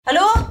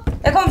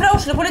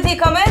Oslo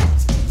politikammer.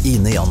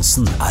 Ine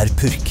Jansen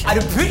purk.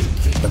 Du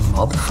purk? The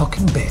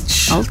motherfucking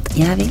bitch. Alt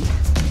jeg vil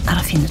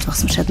å finne ut hva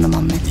som skjedde med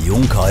mannen min.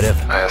 Jon Carew.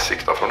 Jeg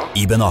siktet for noe?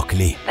 Iben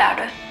Akeli. Det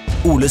du.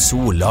 Ole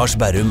So, Lars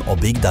Berrum og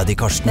Big Daddy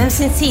Karsten. Hvem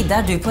sin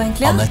side du på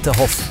egentlig? Annette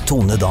Hoff,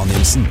 Tone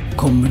Danielsen.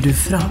 Kommer du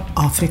fra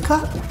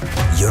Afrika?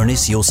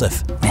 Jørnis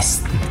Josef.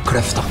 Nesten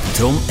kløfta.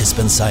 Trond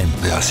Espen Seim.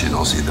 Det er synd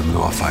å si det, men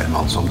det var feil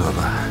mann som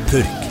døde.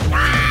 Purk.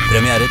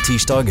 Premiere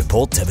tirsdag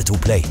på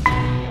TV2 Play.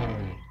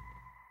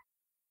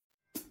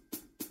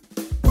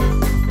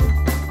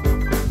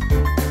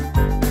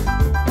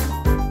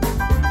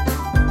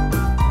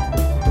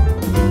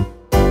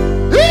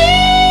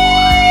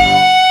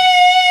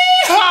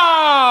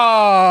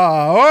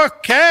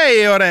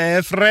 Og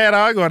det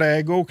fredag, og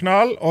det god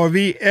knall, og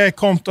vi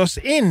kommet oss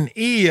inn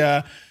i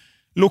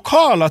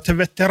lokaler til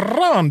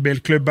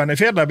veteranbilklubben i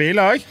Firda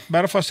Bilag.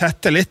 Bare for å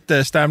sette litt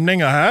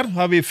stemninger her,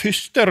 har vi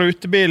første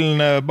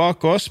rutebilen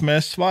bak oss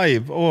med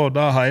sveiv og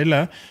da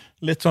hele,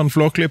 litt sånn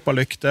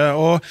flåklipperlykte,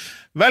 og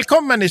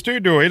velkommen i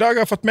studio. I dag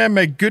har jeg fått med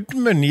meg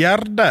Gudmund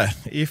Gjerde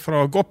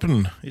fra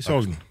Gudmund i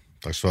Sogn.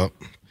 Takk skal du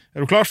ha. Er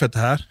du klar for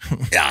dette her?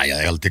 Ja,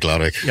 jeg alltid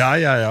klar, jeg.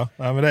 Ja,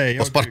 men det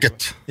På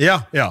sparket.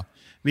 Ja.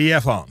 Vi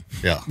faen.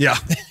 Ja.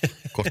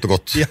 Kort og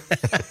godt.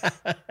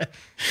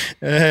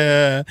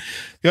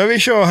 Skal vi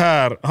se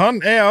her. Han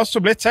altså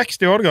blitt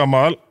 60 år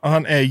gammel.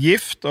 Han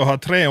gift og har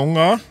 3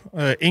 unger.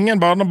 Ingen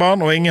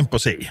barnebarn og ingen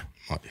på si.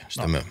 Nei,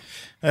 stemmer.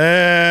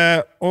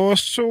 Og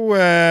så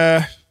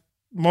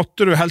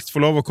måtte du helst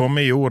få lov å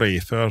komme i jorda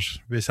før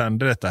vi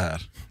sender dette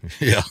her.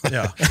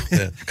 Ja.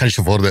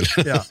 Kanskje fordel.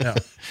 Ja.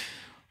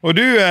 Og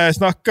du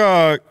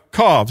snakker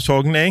kav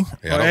sogning,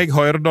 og jeg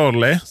hører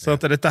dårlig, så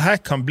at dette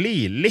her kan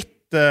bli litt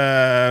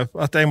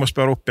at jeg må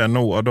spørre opp igjen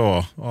nå og da,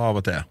 og av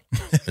og til.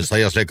 Det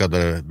sier slik at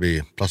det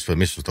blir plass for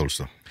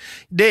misforståelse.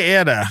 Det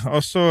det,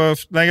 og så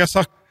når jeg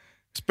har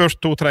spørt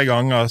 2-3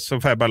 ganger,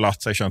 så får jeg bare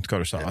latt seg skjønt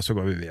hva du sa, så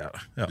går vi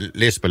videre. Ja.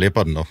 Les på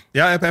lippen da.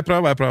 Ja, jeg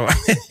prøver.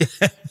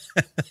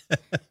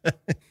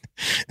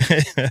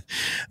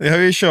 Det har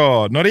vi ikke.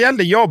 Når det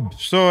gjelder jobb,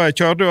 så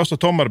kjører du også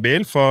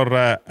tommerbil for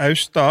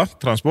Austad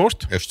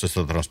Transport.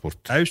 Austestad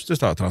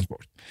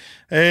Transport.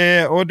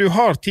 Og du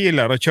har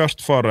tidligere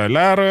kjørt for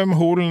Lærum,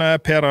 Holne,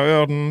 Pera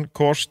Ørden,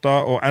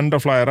 Kårstad og enda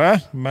flere,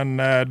 men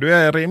du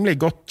rimelig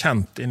godt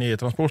kjent inne i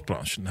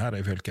transportbransjen her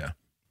i fylket.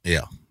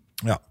 Ja.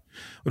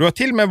 Og du har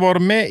til og med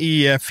vært med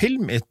i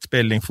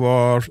filminnspilling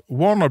for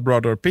Warner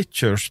Brother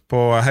Pictures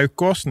på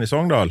Haukåsen i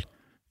Sogndal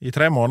i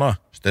 3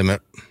 måneder. Stemmer.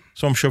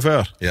 Som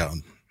sjåfør. Ja,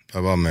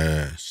 jeg var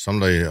med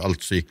samlet i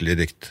alt som gikk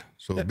lidikt.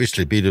 Så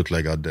Bislett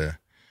bilutlegg hadde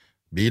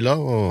biler,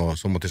 og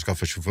så måtte jeg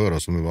skaffe sjåfører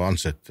som var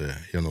ansett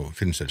gjennom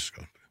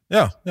filmselskap.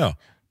 Ja.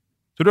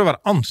 Så du har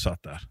vært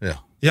ansatt der?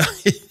 Ja.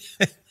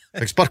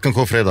 Fikk sparken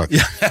hver fredag.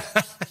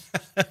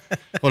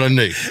 Og det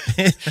nøy.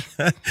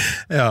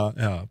 Ja.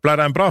 Ble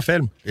det en bra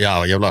film?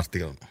 Ja, jævlig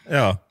artig.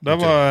 Ja, det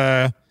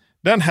var...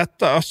 Den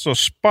hette altså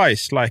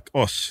Spice Like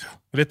Us.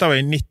 Dette var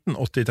i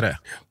 1983.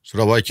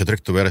 Så det var ikke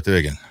trygt å være etter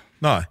veien.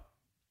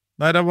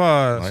 Nei, det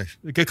var...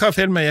 Hva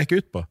filmen gikk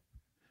ut på?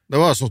 Det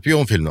var sånn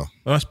spionfilm da.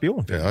 Det var en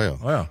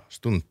spionfilm? Ja.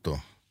 Stunt og...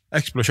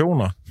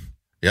 Eksplosjoner?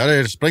 Ja,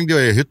 det sprengte jo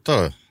i hytta.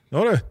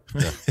 Ja, du?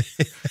 Ja.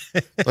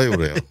 Det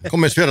gjorde det, ja. Det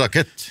kom en svær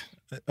rakett.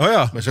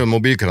 Ja. Med sånn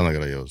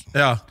mobilkranegreier og sånn.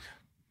 Ja.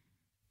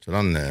 Så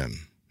den...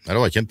 det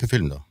var en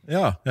kjempefilm da.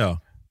 Ja,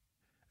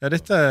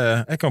 dette...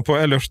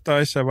 Jeg lurte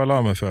ei som jeg var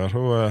la med før.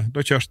 Og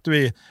da kjørte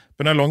vi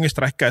på den lange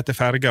strekka etter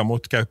ferga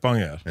mot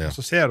Kaupanger. Ja.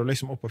 Så ser du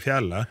liksom opp på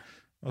fjellet.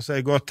 Og så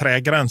går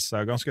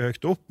tregrensa ganske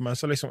høyt opp, men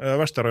så liksom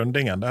øverste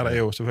rundingen, der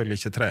jo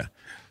selvfølgelig ikke tre.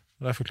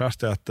 Og derfor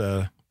klarte jeg at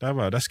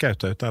det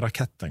skjøt ut en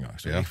rakett en gang,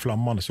 så gikk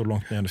flammene så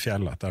langt ned i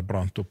fjellet at det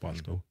brant opp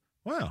alt.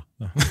 Ja,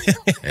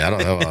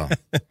 det var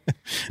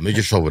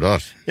mye show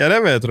der. Ja, det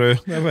vet du.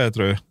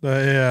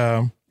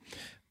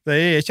 Det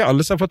ikke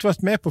alle som har fått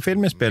vært med på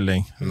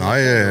filminnspilling. Nei,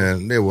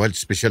 det jo helt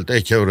spesielt.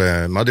 Vi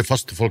hadde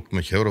faste folk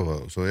med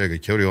kjører, så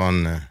jeg kjører jo en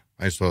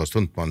som var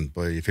stuntmann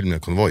i filmen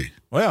Konvoi.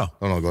 Ja.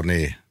 Da han går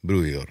ned i bro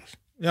i år.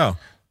 Ja.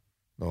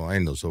 Det var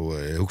en, og så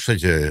jeg husker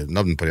ikke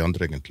navn på de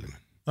andre egentlig.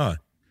 Nei.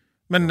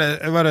 Men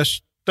var det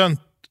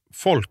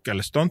stuntfolk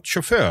eller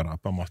stuntsjåfører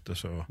på en måte?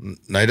 Så...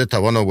 Nei, dette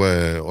var noe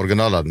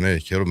originaler med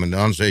kjører, men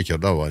han som jeg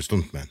kjører da var en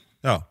stuntmann.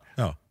 Ja.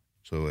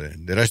 Så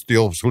det reiste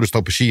jo opp, skulle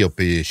stå på ski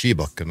opp i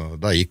skibakken, og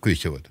da gikk vi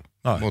ikke, vet du.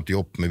 Måtte jo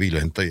opp med bil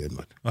og hente igjen,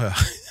 vet du. Ja,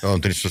 han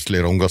trodde så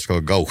flere unger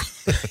skal gå.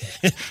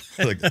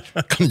 Det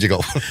kan ikke gå.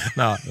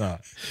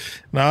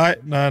 Nei,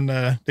 men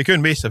det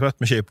kunne vise seg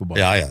født med ski på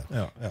banen.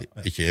 Ja.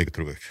 Ikke jeg,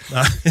 tror jeg.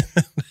 Nei,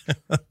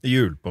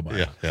 hjul på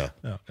banen.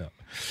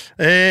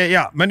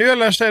 Ja. Men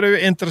ellers du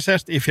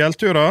interessert i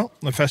fjellturer,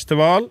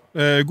 festival,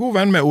 god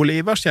venn med Ole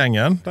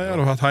Iversgjengen, de har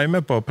du hatt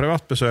hjemme på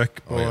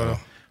privatbesøk, på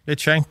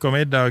litt skjenk og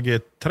middag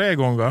 3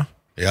 ganger.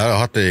 Ja, jeg har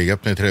hatt det i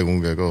Gudmund 3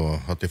 ganger,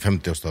 og hatt det i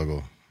 50-årsdag,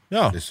 og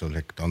litt så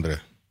lekt andre.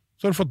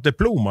 Så har du fått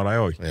diplom av deg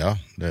også? Ja,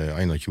 det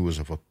 21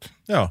 som har fått.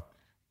 Ja.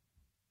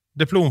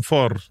 Diplom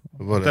for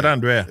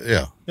den du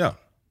Ja.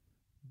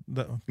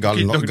 Dere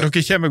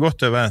kommer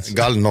godt overens.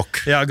 Gal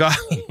nok. Ja, gal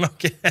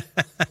nok.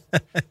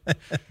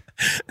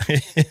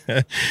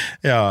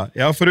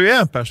 ja, for du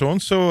en person,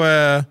 så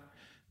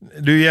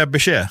du gir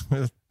beskjed.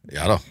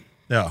 Ja da.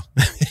 Ja.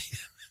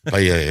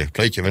 Jeg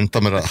pleier ikke å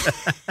vente med det.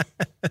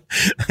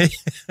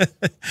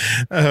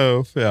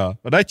 Ja.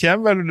 Og det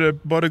kommer vel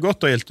både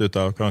godt og ilt ut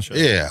av, kanskje?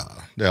 Ja,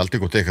 det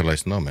alltid godt jeg kan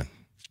lese det, men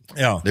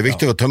ja, det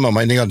viktig å tømme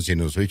meningene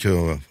sine, så ikke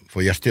å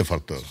få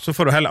hjerteinfarkt. Så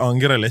får du heller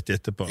angre litt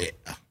etterpå.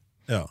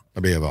 Ja. Det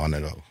blir jeg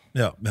vane da.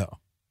 Ja.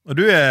 Og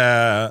du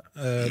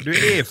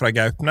fra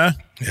Gaupne,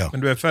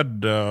 men du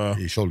født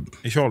I Skjolden.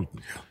 I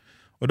Skjolden.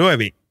 Og da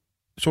vi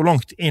så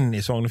langt inn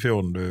I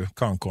Sognefjorden du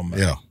kan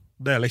komme. Ja.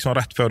 Det liksom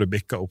rett før du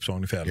bikker opp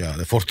Sognefjorden. Ja,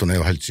 det Fortun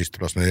jo helt siste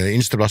plass, men det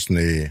innste plassen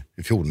I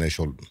fjorden I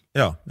Skjolden.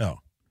 Ja.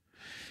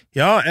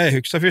 Ja, jeg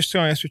husker første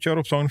gang jeg skulle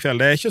kjøre opp Sognefjell.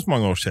 Det ikke så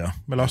mange år siden,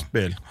 med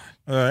lastbil.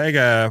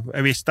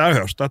 Jeg visste, jeg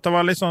hørte at det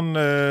var litt sånn,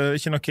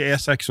 ikke noe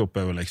E6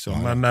 oppover,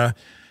 liksom.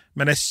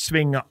 Men jeg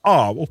svinger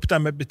av opp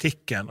der med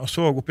butikken, og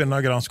så opp I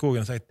denne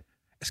granskogen og tenkte,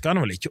 jeg skal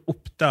nå vel ikke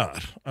opp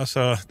der.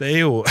 Altså, det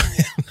jo...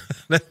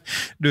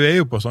 du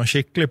jo på sånn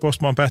skikkelig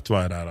Postmann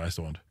Pettvei der, I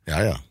stund.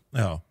 Ja.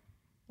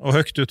 Og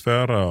høyt ut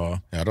føre, og...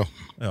 Ja da.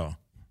 Ja.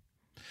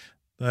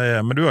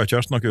 Men du har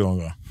kjørt noen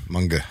ganger.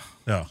 Mange.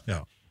 Ja.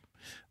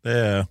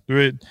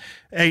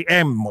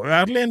 Jeg må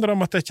ærlig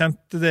innrømme at jeg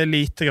kjente det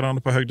lite grann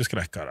på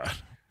høydeskrekker der.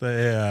 Det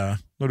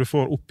når du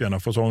får opp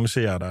igjen for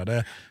Sognesida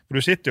der. For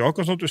du sitter jo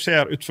akkurat sånn at du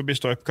ser ut forbi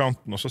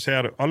støypkanten, og så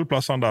ser du alle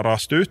plassene der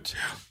rast ut.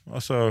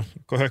 Altså,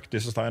 hvor høyt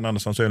disse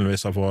steinene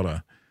sannsynligvis har fått det.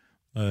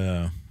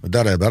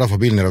 Der bare for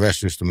bilen I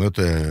revers hvis du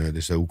møter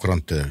disse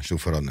okurante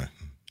sjåførene.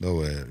 Da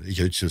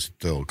ikke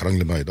sitte og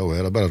krangle med, da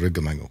det bare å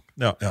rygge med en gang.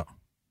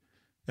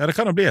 Ja, det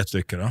kan jo bli et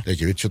stykke, da. Det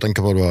ikke vits å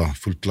tenke på det var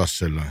fullt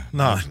glass, eller...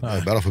 Nei.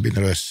 Det bare for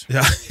bilen revers.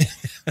 Ja.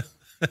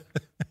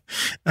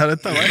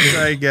 Dette vet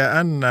jeg,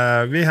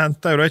 vi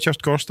hentet jo, da jeg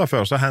kjørte Kårstad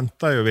før, så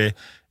hentet jo vi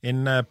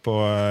inne på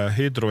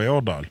Hydro I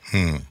Årdal.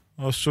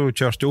 Og så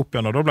kjørte jeg opp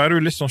igjen, og da ble det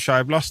jo litt sånn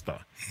skjevlastet.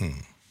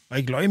 Og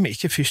jeg glemmer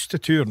ikke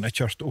første turen jeg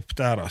kjørte opp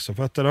der, altså,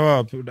 for at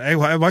jeg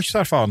var ikke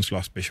så erfaren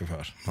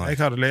lastbilsjåfør.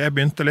 Jeg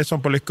begynte litt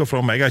sånn på lykke og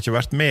from, jeg har ikke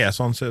vært med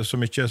sånn så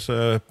mye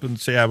siden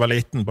jeg var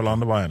liten på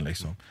landeveien,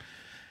 liksom.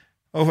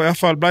 Og I hvert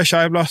fall ble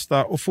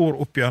skjevlastet og for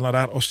opp gjennom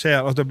der, og ser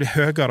at det blir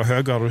høyere og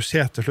høyere, og du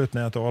ser til slutt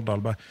ned til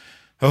Årdal,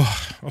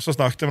 og så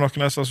snakket jeg med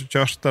noen som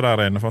kjørte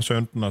der inne fra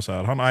Sunden, og så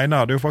her. Han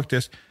ene hadde jo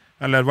faktisk,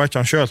 eller det var ikke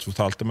han selv som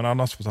fortalte, men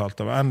annars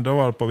fortalte, da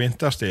var det på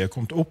vinterstid,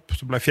 kom opp,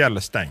 så ble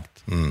fjellet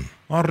stengt.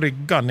 Og han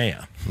rygget ned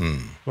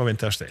på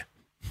vinterstid.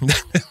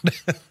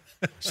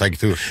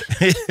 Segtur.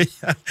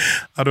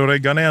 Har du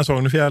rygget ned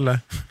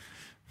Sognefjellet?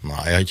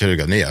 Nei, jeg har ikke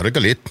rygget ned, jeg har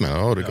rygget litt, men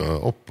jeg har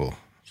rygget opp og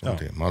sånne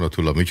ting. Man har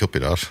tullet mye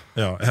oppi der.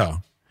 Ja,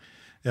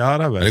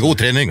 det det god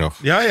trening da.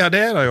 Ja,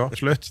 det det jo,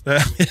 absolutt.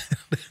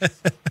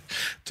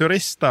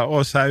 Turister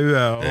og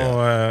sauer og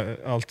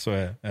alt så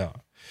ja.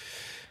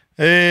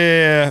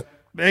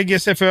 Jeg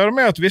ser for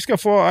meg at vi skal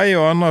få en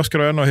og annen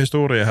skrøne og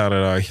historie her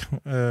I dag.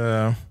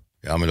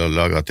 Ja, men da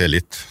lager det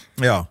litt.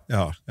 Ja.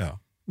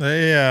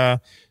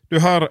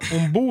 Du har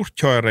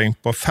ombordkjøring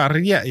på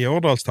ferje I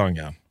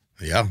Årdalstangen.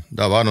 Ja,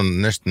 det var noe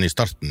nesten I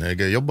starten.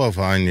 Jeg jobbet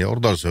for en I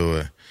Årdal,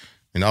 så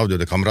min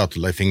avdøde kamerat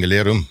Leif Inge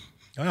Lerum.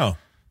 Ja.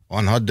 Og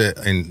han hadde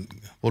en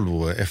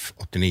Volvo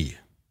F89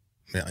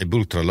 med en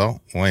bultralla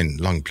og en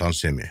lang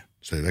plansemi,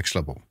 så jeg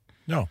vekslet på.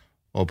 Ja.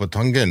 Og på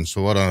Tangen så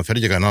var det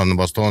ferdigene han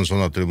bare stående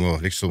sånn at du må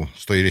liksom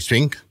stå I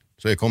sving.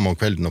 Så jeg kom om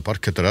kvelden og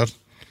parkerte der.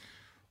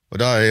 Og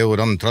da jo,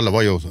 den tralla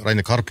var jo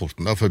rene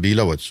karporten, da for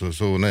biler, vet du.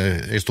 Så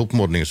når jeg stod på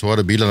morgenen, så var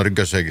det bilene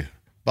rygget seg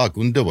bak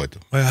under, vet du.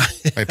 Ja.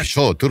 En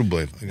Peugeot Turbo,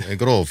 en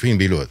grå og fin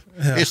bil, vet du.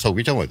 Jeg så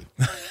ikke, vet du.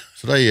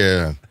 Så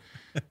jeg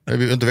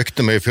begynte å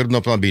vekte meg, fyrte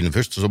opp den bilen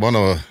først, og så bare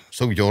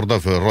så ikke ordet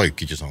for røyk,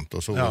 ikke sant.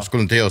 Og så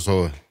skulle han til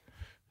å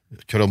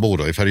kjøre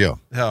ombord I ferja.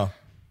 Ja.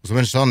 Og så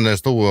mens han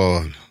stod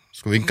og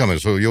skulle vinke meg,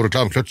 så gjorde jeg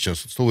klar med kløtsjen,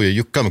 så stod jeg og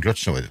jukket med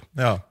kløtsjen, vet du.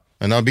 Ja.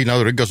 Men den bilen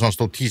hadde rygget, så han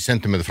stod 10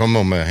 centimeter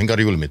fremme med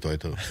hengerhjulet mitt,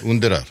 vet du,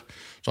 under der.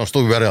 Så han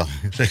stod bare,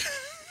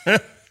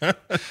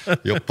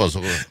 joppa, så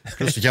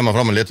plutselig kommer han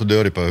frem og leter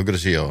døren på høyre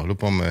siden, og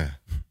lurer på om jeg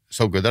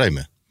så hva jeg drev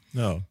med.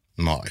 Ja.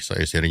 Nei, så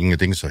jeg ser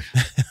ingenting, så jeg.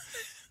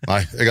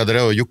 Nei, jeg hadde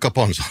det å jukka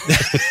på han, så.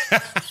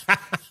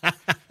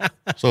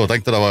 Så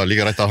tenkte jeg det var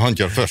like rett at han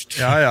kjør først.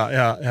 Ja.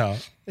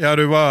 Ja,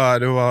 du var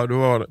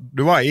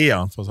I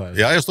han, for å si det.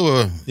 Ja, jeg stod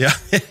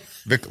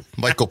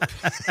veik opp.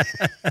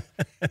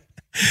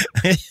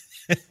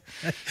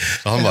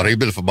 Så han var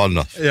ribel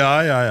forbannet.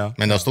 Ja.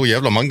 Men det stod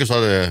jævla mange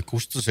som hadde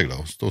kostet seg da,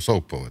 og stod og så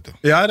på, vet du.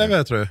 Ja, det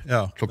vet du,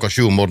 ja.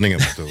 7:00 om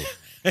morgenen, vet du.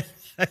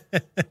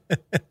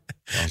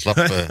 Han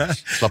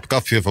slapp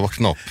kaffe for å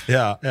våkne opp.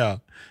 Ja.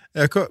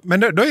 Men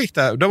da gikk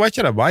det, da var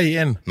ikke det vei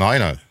inn? Nei.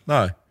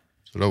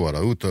 Så da var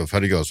det ut og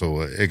ferga, så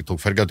jeg tok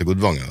ferga til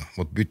Gudmund,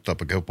 måtte bytte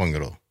på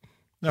Kaupanger og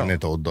ned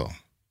til Odda.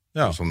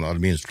 Ja. Som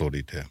aluminiumsflår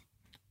dit til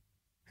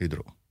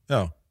Hydro.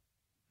 Ja.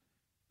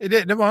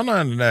 Det var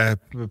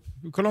annet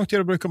hvor lang tid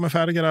du bruker med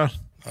ferge der?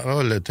 Det var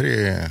vel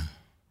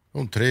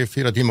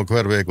 3-4 timer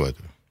hver vei, vet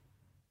du.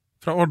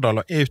 Fra Årdal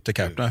og ut til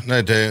Kaup,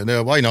 Nei, det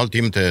var 1,5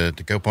 time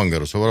til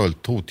Kaupanger, og så var det vel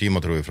 2 timer,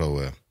 tror jeg, fra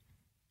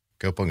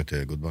Kaupanger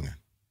til Gudmund.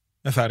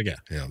 Med ferge?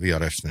 Ja, via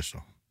Refsnes.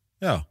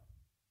 Ja.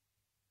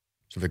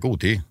 Så det var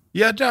god tid.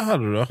 Ja, det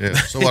hadde du da. Ja,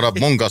 så var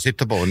det mange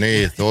sitte på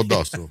ned til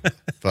Odda, så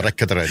for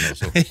rekketrening, og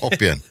så opp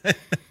igjen.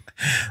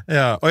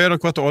 Ja, og dere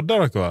var til Odda,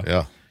 dere?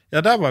 Ja. Ja,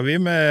 der var vi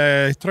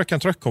med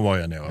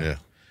trøkk-konvoien i år. Ja.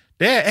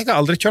 Jeg har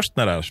aldri kjørt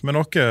ned der, med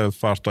noe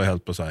fart og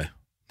helt på seg.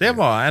 Det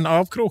var en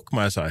avkrok,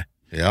 må jeg si.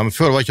 Ja, men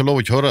før var det ikke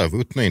lov å kjøre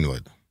uten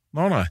innvøyd.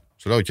 Nei.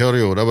 Så da kjører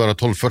jo, det var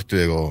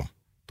 12,40 og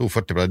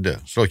 2,40 bredde.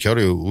 Så da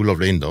kjører jo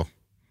ulovlig inn da.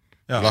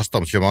 Ja.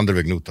 Lastet med kjører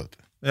andre vei ut.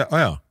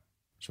 Ja.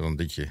 Sånn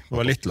det ikke... Det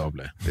var litt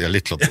lovlig. Ja,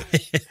 litt lovlig.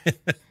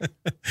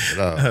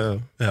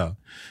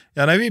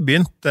 Ja, nei, vi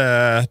begynte,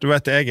 du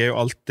vet, jeg jo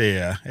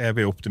alltid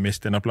evig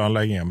optimist innan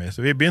planleggingen min,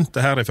 så vi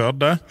begynte her i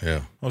Førde. Ja.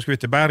 Nå skal vi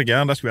til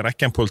Bergen, der skal vi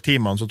rekke en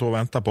politimann som tog og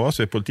ventet på oss,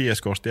 så vi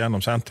politieskorte gjennom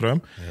sentrum.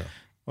 Ja.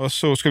 Og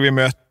så skal vi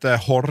møte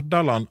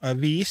Hordaland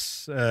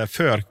Avis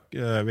før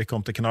vi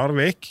kom til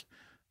Knarvik,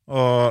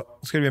 og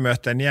så skal vi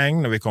møte en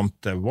gjeng når vi kom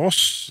til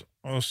Voss,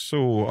 og så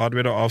hadde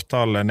vi da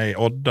avtale ned i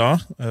Odda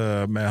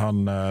med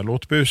han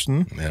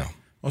Lotbusen. Ja.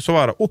 Og så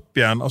var det opp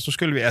igjen, og så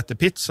skulle vi ete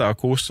pizza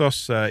og kose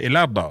oss i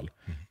Lærdal.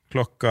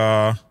 Klokka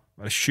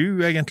var det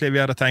 7 egentlig vi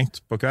hadde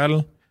tenkt på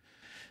kvelden.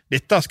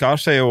 Dette skar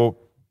seg jo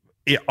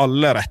i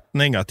alle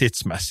retninger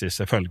tidsmessig,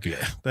 selvfølgelig.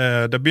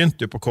 Det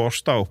begynte jo på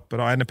Kårstad opp,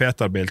 da ene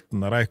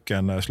Peterbilten røyk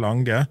en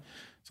slange,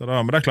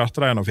 men det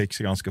klarte de å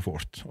fikse ganske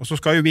fort. Og så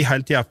skal jo vi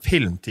hele tiden ha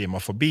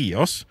filmtimer forbi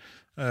oss,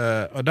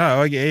 og det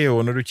jo,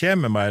 når du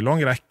kommer med en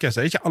lang rekke,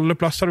 så det ikke alle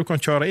plasser du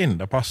kan kjøre inn,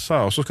 det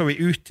passer, og så skal vi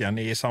ut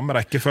igjen i samme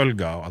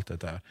rekkefølge og alt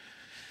dette her.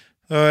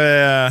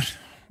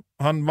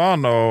 Han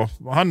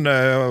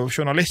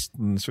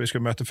journalisten som vi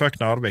skulle møte før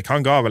Knarvik,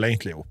 han ga vel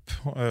egentlig opp,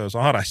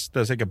 så han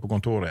reiste sikkert på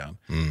kontoret igjen.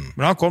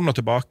 Men han kom nå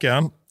tilbake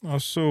igjen,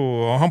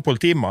 og han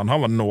politimannen,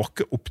 han var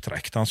noe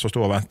opptrekt, han som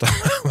stod og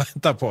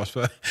ventet på oss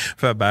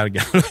før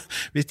Bergen.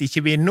 Hvis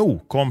ikke vi nå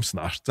kom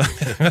snart.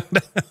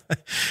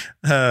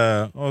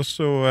 Og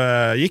så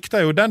gikk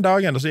det jo den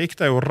dagen, så gikk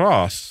det jo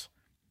ras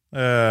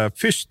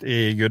først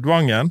i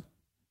Gudvangen,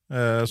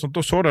 så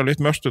da så det litt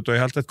mørkt ut og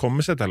i helt tatt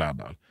komme seg til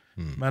Lærdal.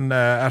 Men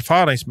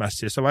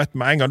erfaringsmessig så vet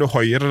man en gang du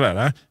hører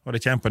det, og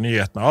det kommer på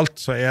nyhetene alt,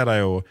 så det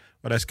jo,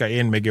 og det skal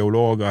inn med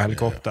geologer og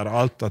helikopter og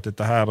alt, at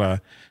dette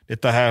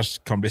her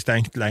kan bli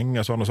stengt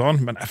lenge og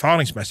sånn, men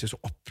erfaringsmessig så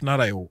åpner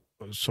det jo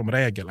som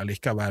regel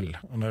likevel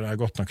når det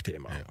godt nok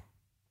timer.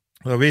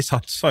 Og vi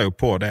satser jo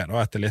på det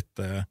da, etter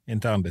litt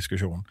intern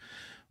diskusjon.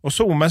 Og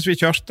så, mens vi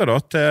kjørte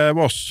da til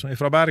Voss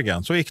fra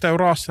Bergen, så gikk det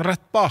jo ras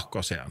rett bak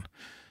oss igjen.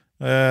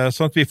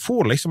 Sånn at vi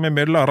for liksom i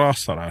midler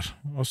raser der.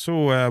 Og så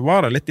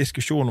var det litt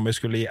diskusjon om vi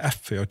skulle gi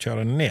F i å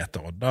kjøre ned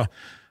til Odda.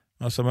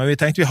 Men vi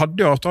tenkte, vi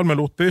hadde jo avtale med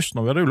Lotbusen,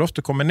 og vi hadde jo lov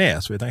til å komme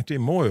ned, så vi tenkte, vi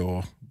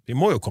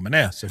må jo komme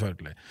ned,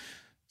 selvfølgelig.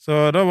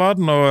 Så da var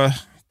det noe,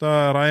 da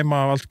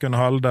reima alt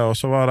kunne holde, og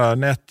så var det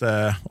ned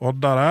til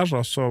Odda der,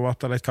 og så var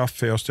det litt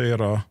kaffe og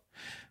styr, og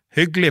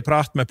hyggelig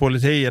prat med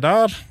politiet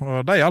der,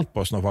 og de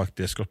hjalp oss nå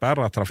faktisk, og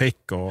sperret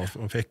trafikk,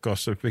 og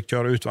fikk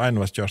kjøre ut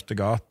Einvestkjørte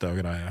gate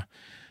og greier.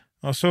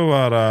 Og så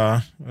var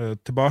det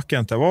tilbake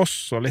igjen til Voss,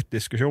 og litt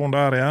diskusjon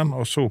der igjen,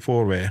 og så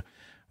får vi.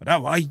 Og det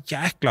var en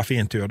jækla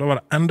fin tur. Da var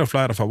det enda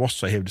flere fra Voss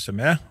som hivde seg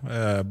med,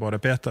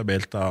 både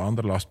Peterbilter og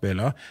andre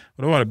lastbiler,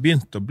 og da var det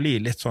begynt å bli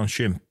litt sånn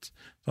skymt,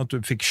 sånn at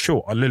du fikk se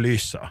alle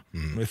lysa.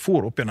 Vi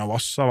for opp gjennom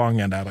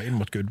Vassavangen der, og inn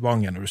mot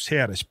Gudvangen, og du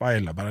ser i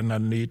speilet, bare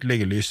den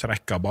nydelige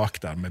lysrekka bak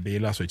der, med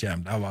biler som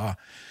kommer.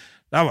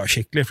 Det var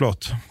skikkelig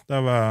flott.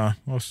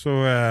 Og så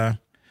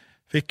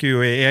fikk vi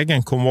jo i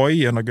egen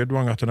konvoi gjennom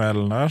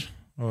Gudvangertunnelen der,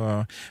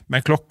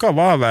 men klokka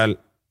var vel,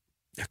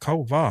 hva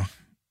hun var?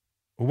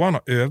 Hun var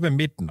nå over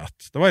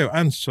midnatt. Det var jo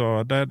en så,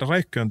 det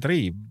røyk en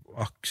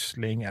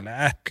drivaksling,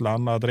 eller et eller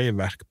annet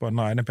drivverk på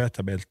den ene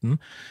Peterbilten.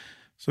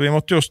 Så vi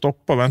måtte jo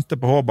stoppe og vente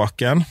på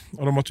Håbakken,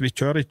 og da måtte vi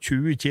kjøre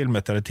 20 km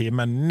i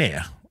timen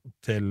ned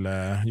til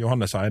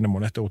Johannes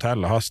Einemon etter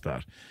hotellet hans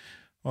der.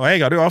 Og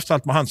jeg hadde jo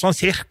avtalt med han sånn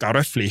cirka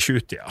røffelig i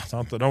 7-tida,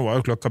 sant? Og da var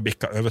jo klokka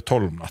bikka over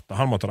 12 natta.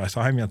 Han måtte reise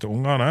hjem igjen til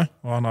ungene,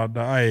 og han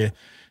hadde ei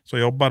som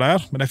jobbet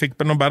der, men jeg fikk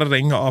bare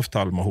ringe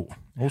avtale med henne.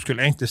 Hun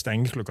skulle egentlig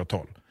stenge klokka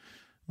 12.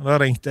 Og da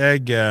ringte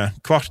jeg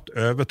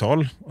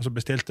 12:15, og så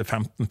bestilte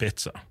 15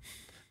 pizza.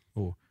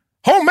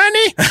 How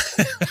many?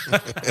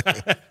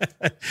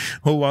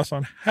 Hun var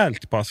sånn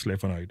helt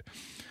passelig fornøyd.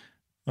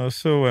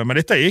 Men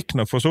dette gikk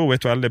nok for så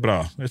vidt veldig bra.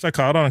 Disse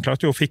karene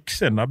klarte jo å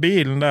fikse denne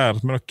bilen der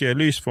med noe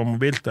lys for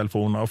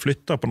mobiltelefoner og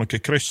flytte på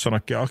noe kryss og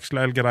noe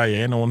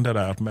akselgreier innunder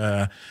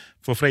der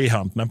for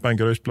frihand på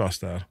en grusplass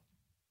der.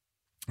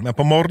 Men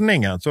på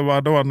morgenen så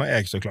var det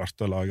jeg som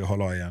klarte å lage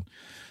holde igjen.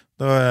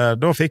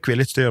 Da fikk vi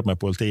litt styr med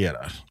politiet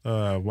der.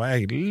 Da var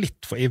jeg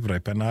litt for ivrig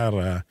på den her.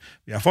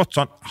 Vi har fått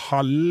sånn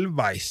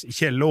halvveis,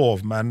 ikke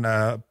lov, men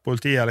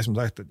politiet har liksom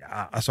sagt at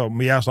ja, altså,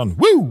 vi gjør sånn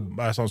woo,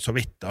 bare sånn så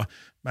vidt da.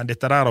 Men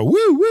dette der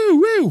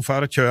woo,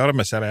 for å kjøre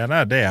med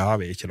sirene, det har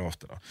vi ikke lov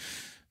til da.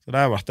 Så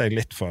der ble jeg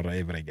litt for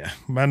ivrig.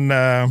 Men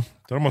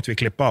da måtte vi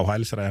klippe av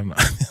hele sirenene.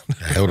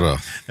 Jeg gjorde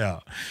det. Ja,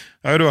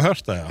 du har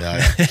hørt det, ja.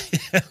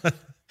 Ja.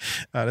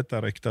 Ja, dette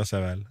rykter seg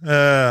vel.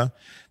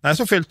 Nei,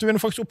 så fylte vi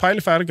faktisk opp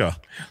hele ferga.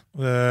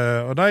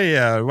 Og de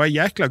var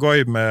jækla gøy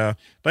med...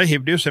 De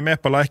hivde jo seg med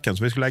på leiken,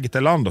 så vi skulle legge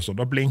til land og så.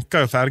 Da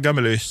blinket jo ferga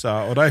med lysa,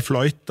 og de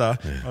fløyta,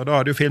 og da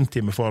hadde jo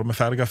filmtime for med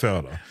ferga før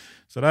da.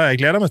 Så da, jeg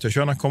gleder meg til å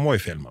se den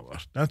konvoi-filmen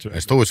vår.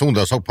 Jeg stod i sånn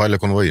der og så på hele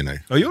konvoien.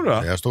 Gjorde du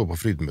det? Jeg stod på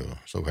Frydenbø og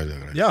så hele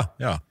greia. Ja,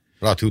 ja.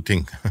 Bra to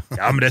ting.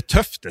 Ja, men det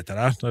tøft dette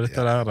der.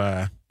 Dette der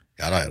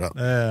ja, det det.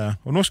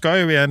 Og nå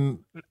skal jo vi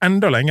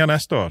enda lenger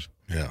neste år.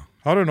 Ja.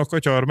 Har du noe å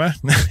kjøre med?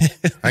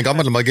 En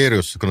gammel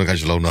Magerius kunne du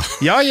kanskje låne.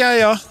 Ja.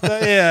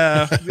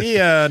 Vi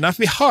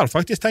har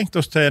faktisk tenkt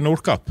oss til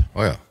Nordkapp.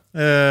 Ja.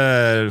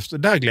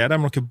 Der gleder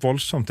jeg meg noe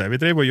voldsomt til. Vi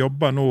driver og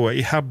jobber nå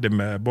iherdig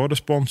med både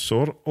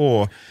sponsor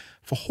og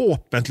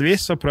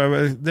forhåpentligvis så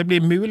prøver det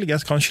blir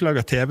muligens kanskje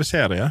lage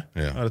TV-serie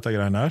av dette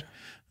greiene her.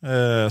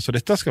 Så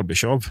dette skal bli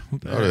show.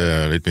 Ja,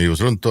 det litt mye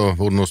hos rundt og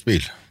hvor noe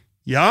spil.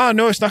 Ja,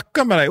 nå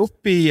snakker vi deg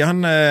oppi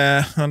han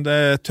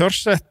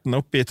Tørsretten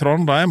oppi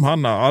Trondheim.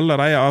 Han har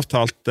allerede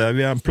avtalt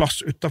vi har en plass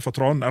utenfor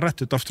Trondheim,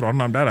 rett utenfor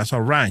Trondheim. Der en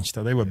sånn ranch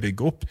der de vil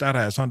bygge opp.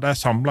 Der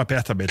samler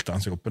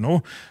Peter-biltene seg oppe nå.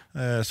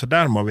 Så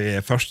der må vi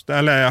først,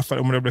 eller i hvert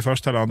fall om det blir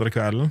første eller andre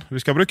kvelden.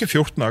 Vi skal bruke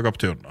 14 dager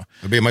på turen da.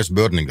 Det blir mest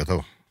børdning dette.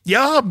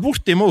 Ja,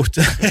 bortimot.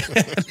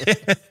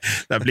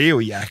 Det blir jo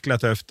jækla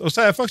tøft. Og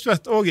så har jeg faktisk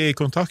vært også i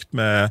kontakt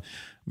med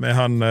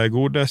han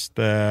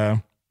godeste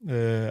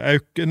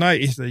ikke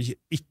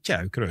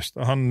Aukrust.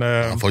 Han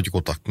får ikke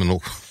kontakt med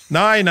noe.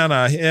 Nei,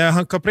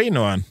 han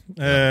Caprinoen.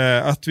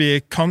 At vi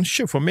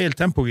kanskje får med Il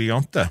Tempo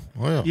Gigante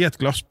i et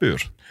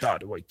glassbur. Da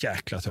det var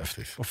jækla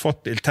tøft. Og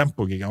fått Il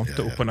Tempo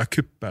Gigante opp på denne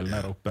kuppelen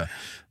der oppe.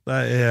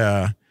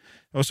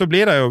 Og så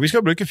blir det jo, vi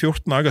skal bruke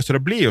 14 dager, så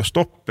det blir jo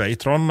stopp i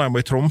Trondheim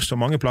og i Troms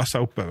og mange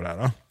plasser oppover der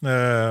da.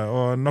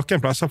 Og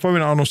noen plasser får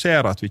vi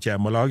annonsere at vi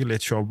kommer og lage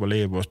litt show og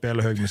liv og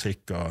spille høy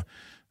musikk og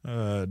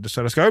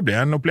så det skal jo bli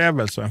en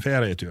opplevelse og en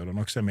ferietur og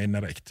noe som er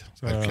minnerikt.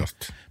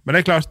 Men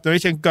det er klart, det er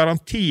ikke en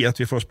garanti at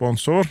vi får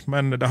sponsor,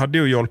 men det hadde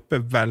jo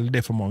hjulpet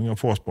veldig for mange å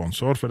få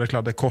sponsor, for det er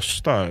klart det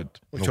koster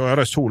å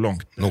kjøre så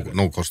langt.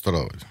 Nå koster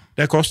det.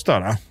 Det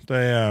koster det.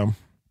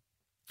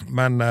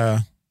 Men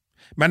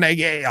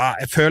jeg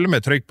føler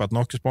meg trygg på at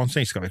noe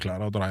sponsing skal vi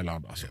klare å dra i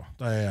land. Altså.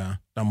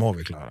 Det må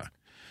vi klare.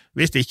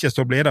 Hvis ikke,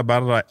 så blir det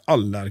bare de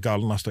aller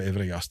galneste og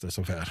ivrigste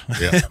som fer.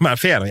 Men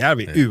ferie gjør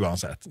vi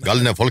uansett.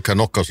 Galne folk har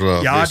nok, så det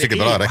blir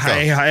sikkert bra rekka.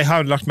 Jeg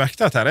har lagt merke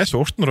til at her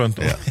sorten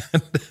rundt om.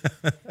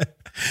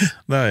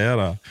 Det gjør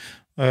det.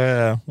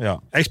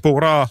 Jeg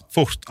sporer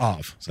fort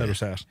av, ser du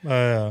ser.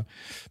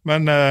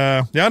 Men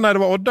det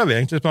var Odda vi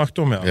egentlig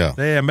snakket om,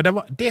 men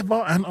det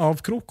var en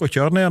avkrok å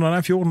kjøre ned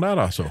den fjorden der,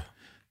 altså.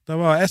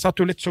 Jeg satt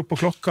jo litt så på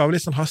klokka og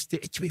litt sånn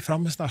hastig, ikke vi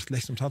fremme snart,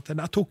 liksom.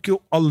 Det tok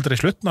jo aldri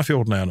slutten av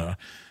fjorden igjen.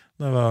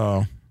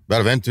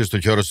 Bare vent hvis du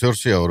kjører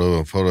sørsida og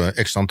du får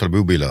x antall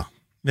bobiler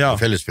i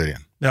fellesferien.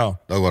 Da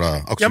var det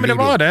akkurat. Men det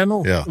var det nå.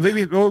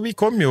 Vi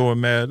kom jo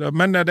med,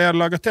 men det er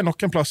laget til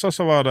noen plasser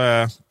så var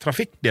det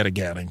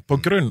trafikkdirigering på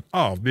grunn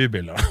av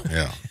bobiler.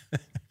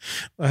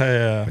 Det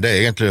er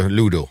egentlig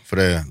ludo, for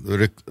det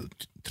er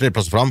 3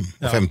 plasser fram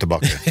og 5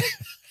 tilbake.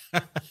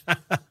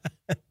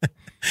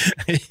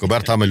 Gå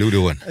bare ta med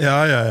ludoen.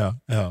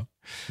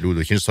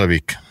 Ludo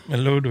Kinsarvik.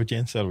 Ludo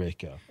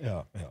Kinsarvik, ja.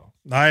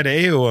 Nei, det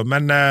er jo,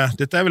 men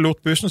dette er vel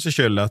Lortbussen sin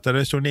skyld, at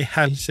det er sånn i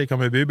helsike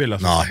med bybiler.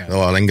 Nei, det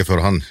var lenge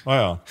før han.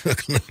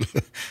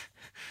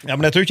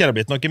 Men jeg tror ikke det har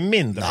blitt noe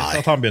mindre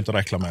at han begynte å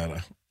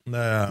reklamere.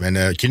 Men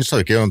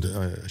Kinsarvik er jo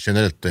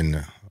generelt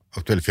en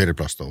aktuell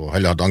ferieplass, og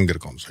heller Hardanger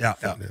kom seg.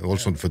 Det er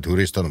voldsomt for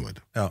turistene.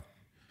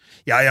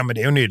 Ja, men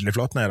det er jo nydelig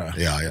flott nede.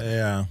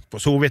 På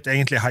så vidt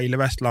egentlig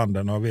hele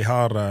Vestlandet, når vi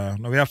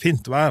har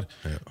fint vær,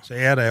 så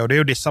er det, og det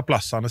er jo disse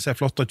plassene, det er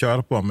flott å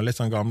kjøre på, med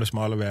litt sånn gamle,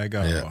 smale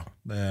veger.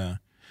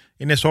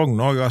 Inne i Sogn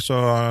også, altså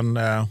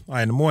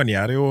Einemoen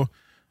gjør jo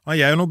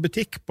noe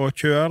butikk på å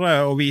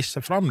kjøre og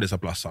vise frem disse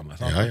plassene.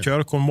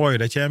 Kjøre konvoi,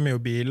 det kommer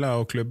jo biler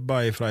og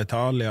klubber fra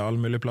Italia og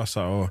alle mulige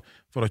plasser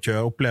for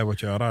å oppleve å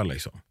kjøre,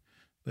 liksom.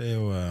 Det er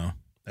jo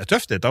det er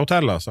tøft etter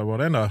hotellet, så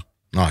var det en der.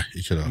 Nei,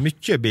 ikke det.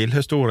 Mye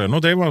bilhistorie.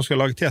 Nå driver man og skal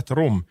lage til et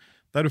rom,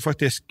 der du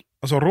faktisk,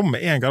 altså rommet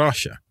er en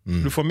garasje.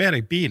 Du får med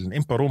deg bilen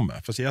inn på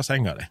rommet, for siden av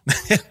senga di.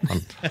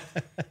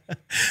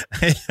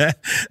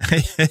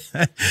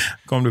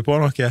 Kom du på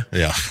noe?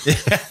 Ja.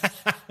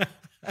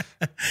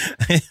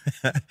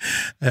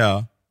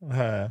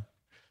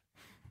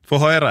 Få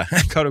høre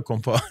hva du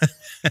kom på.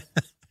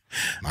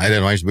 Nei, det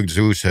er noen som bygde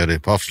seg hus her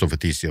på Afslo for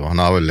 10 siden, og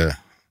han har vel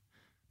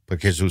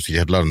parkeringshus i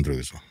Kjedlaren, tror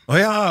jeg.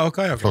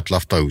 Ok. Flott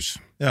laftahus.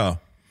 Ja.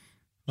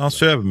 Han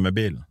søver med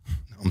bilen.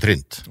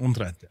 Omtrent,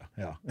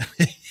 ja.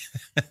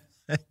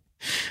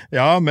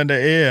 Ja, men det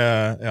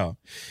er,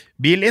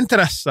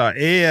 bilinteresser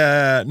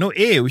nå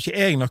er jo ikke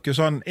jeg noe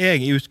sånn,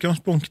 jeg i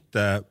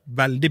utgangspunktet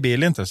veldig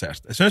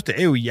bilinteressert. Jeg synes det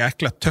er jo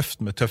jækla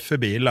tøft med tøffe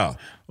biler,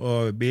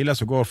 og biler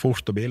som går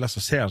fort, og biler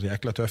som ser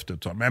jækla tøft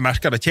ut sånn. Men jeg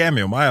merker det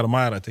kommer jo mer og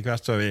mer etter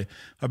hvert, så vi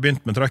har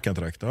begynt med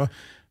trøkkentrykk da.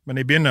 Men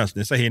i begynnelsen,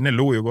 disse hinne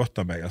lo jo godt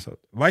av meg. Altså,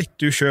 vet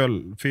du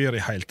selv, fyr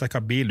i helt hva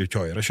bil du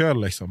kjører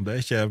selv, liksom?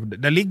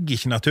 Det ligger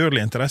ikke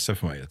naturlig interesse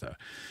for meg, dette.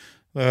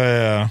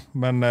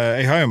 Men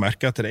jeg har jo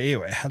merket at det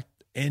jo en helt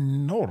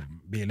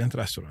enorm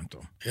bilinteresse rundt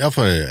om. Ja,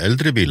 for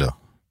eldre biler.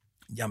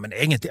 Ja, men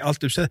egentlig alt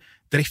du ser,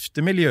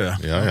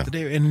 driftemiljøet, det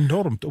jo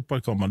enormt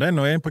oppadkommende. Det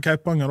nå inne på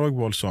Kaupanger også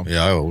voldsomt.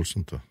 Ja,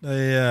 voldsomt.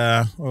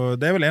 Og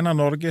det vel en av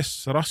Norges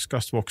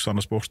raskast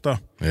voksende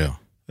sporter. Ja.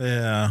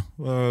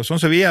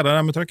 Sånn som vi det der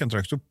med truck and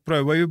truck, så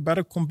prøver vi jo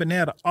bare å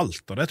kombinere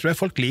alt, og det tror jeg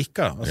folk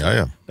liker.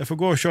 Altså, det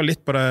får gå og se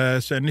litt på det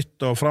som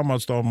nytt og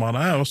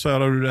fremadstormene, og så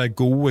det det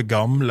gode,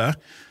 gamle.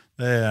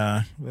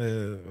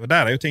 Og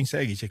der jo ting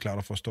som jeg ikke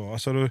klarer å forstå.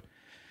 Altså,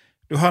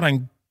 du har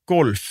en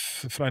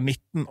Golf fra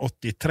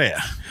 1983,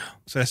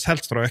 så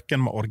helt strøken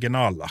med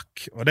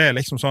originallakk, og det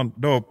liksom sånn,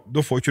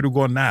 da får ikke du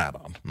gå nær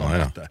den.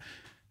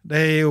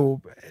 Det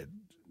jo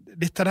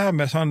dette der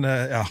med sånn,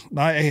 det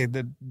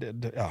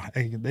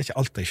ikke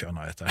alt jeg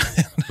skjønner etter.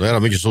 Så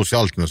det mye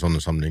sosialt med sånne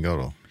samlinger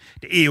da?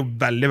 Det jo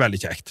veldig,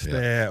 veldig kjekt.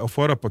 Det å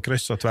få det på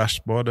kryss og tvers,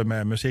 både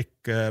med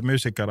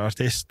musikere,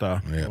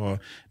 artister,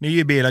 og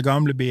nye biler,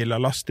 gamle biler,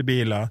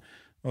 lastebiler,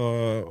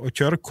 og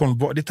kjøre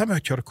konvoi. Dette med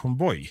å kjøre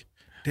konvoi,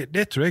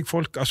 det tror jeg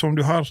folk, altså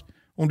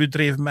om du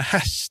driver med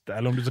hest,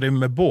 eller om du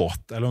driver med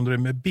båt, eller om du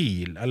driver med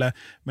bil,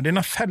 men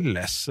denne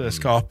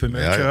fellesskapet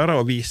med å kjøre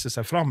og vise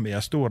seg fram i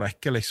en stor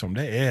rekke, liksom,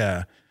 det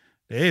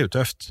jo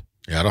tøft.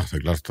 Ja da,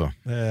 det klart da.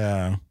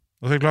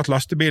 Og det klart,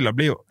 lastebiler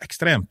blir jo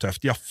ekstremt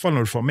tøft, i hvert fall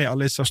når du får med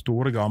alle disse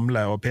store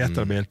gamle, og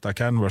Peterbilt,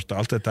 Kenworth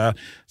og alt dette her,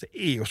 så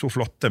jo så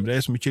flotte, men det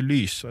så mye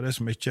lys, og det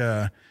så mye...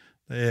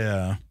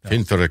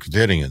 Fint for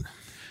rekrutteringen.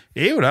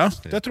 Det jo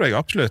det tror jeg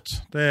absolutt.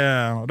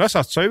 Og da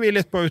satser vi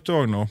litt på ute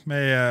også nå,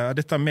 med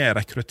dette med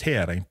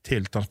rekruttering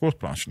til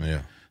transportbransjen.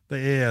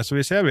 Så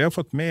vi ser vi har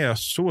fått med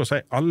oss så å si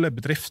alle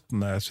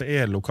bedriftene som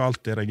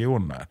lokalt i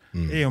regionene.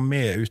 Jo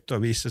med ute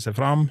og viser seg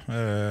fram,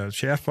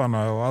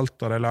 sjefene og alt,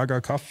 og de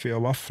lager kaffe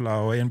og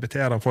vafler og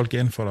inviterer folk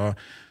inn for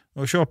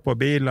å se på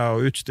biler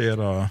og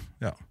utstyr og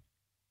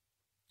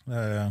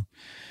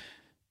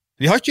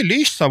vi har ikke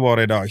lysa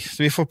våre i dag,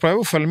 så vi får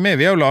prøve å følge med.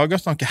 Vi har jo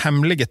laget noen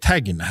hemmelige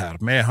tegn her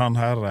med han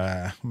her,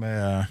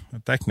 med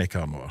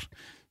teknikeren vår.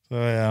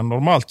 Så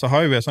normalt så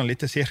har vi et sånn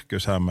lite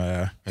sirkus her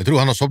med... Jeg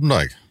tror han har sovnet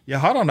deg.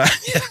 Ja, har han det?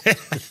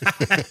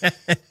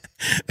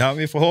 Ja,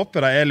 vi får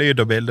håpe det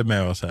lyd og bilde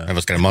med oss her. Jeg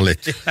var skremmet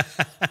litt.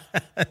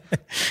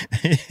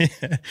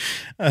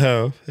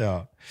 Ja.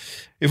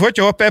 Vi får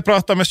ikke håpe jeg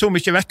prater med så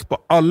mye vekk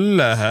på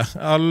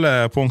alle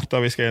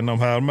punkter vi skal innom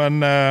her,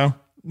 men...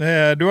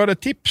 Du hadde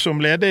tips om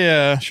ledig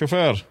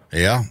sjåfør.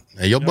 Ja,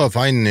 jeg jobbet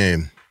for en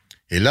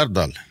i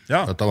Lærdal.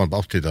 Dette var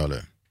på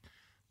 80-tallet.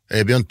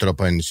 Jeg begynte da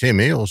på en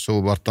semi, og så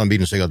ble han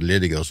bilen seg hadde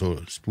ledige, og så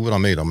sporet han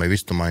meg da, men jeg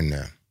visste om en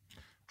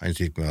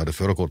som hadde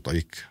førerkort og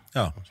gikk,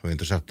 som var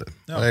interessert.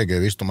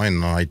 Jeg visste om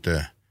en, han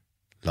heter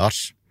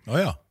Lars.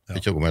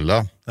 Ikke å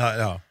melde.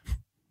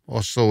 Og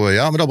så,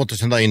 men da måtte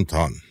jeg sende inn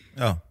til han.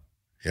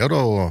 Ja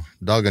da, og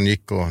dagen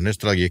gikk, og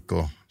neste dag gikk,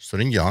 og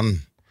så ringte han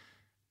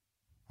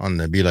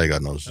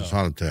bileieren, og så sa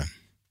han til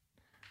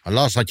han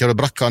Lars, han kjører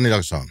brakke han i dag,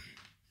 sa han.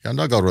 Ja,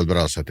 da går det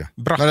bra, sa jeg.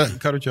 Brakke,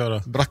 hva du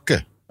kjører? Brakke.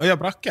 Ja,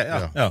 brakke,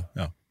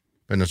 ja.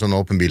 Men en sånn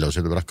åpen bil, og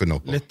så det brakken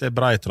opp. Litt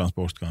brei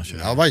transport, kanskje.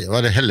 Ja,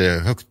 var det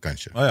heller høyt,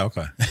 kanskje. Ja, ok.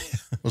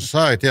 Og så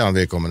sa jeg til han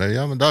vedkommende,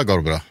 ja, men da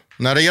går det bra.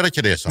 Nei, det gjør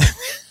ikke det, sa han.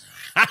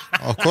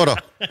 Og hva da?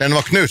 Den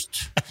var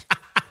knust.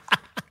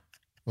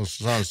 Og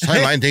så sa han, si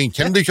meg en ting,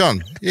 kjenner du ikke han?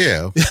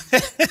 Ja,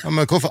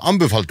 men hvorfor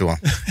anbefalte du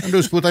han? Men du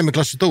spurte deg med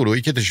klasse 2, du,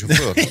 ikke til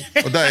sjåfør.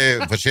 Og det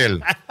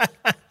forskjellen.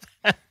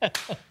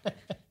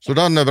 Så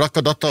da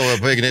brakka datta på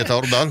vei ned til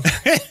Årdal,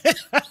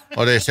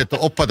 og det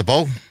setter opp etterpå,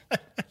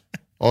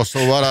 og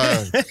så var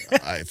det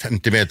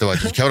 50 meter,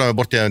 så kjører han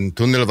bort til en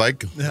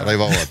tunnelvegg, og de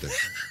var over det.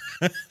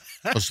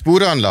 Og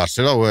sporet han Lars,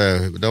 det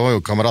var jo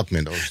kameraten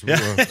min da,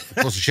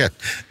 hva som skjedd?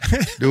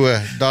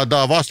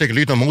 Da var slik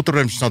lyd av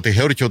motorbremsen at jeg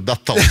hører ikke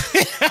datta opp.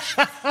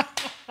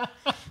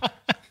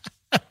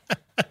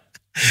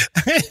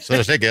 Så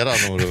det slik det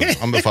når du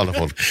anbefaler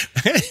folk.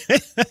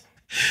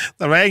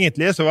 Det var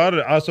egentlig så var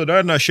det, altså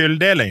det en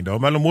skylddeling da,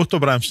 mellom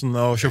motorbremsen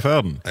og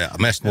sjåføren. Ja,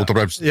 mest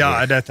motorbremsen. Ja,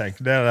 det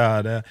tenker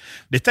jeg.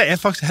 Dette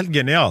faktisk helt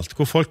genialt,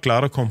 hvor folk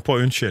klarer å komme på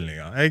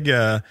unnskyldninger.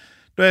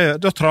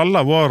 Da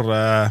tralla vår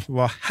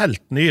var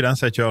helt ny, den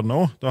som jeg kjører nå.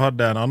 Da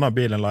hadde jeg en annen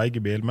bil, en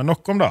legebil, men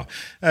nok om det.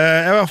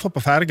 Jeg var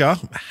på ferga,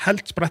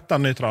 helt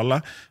sprettende ny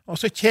tralle, og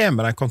så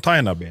kommer en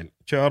containerbil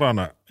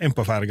kjørende inn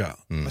på ferga.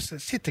 Og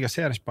så sitter jeg og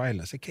ser i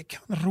speilet, så hva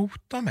han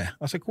roter med?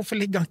 Altså, hvorfor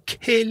ligger han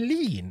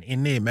klin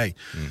inne i meg?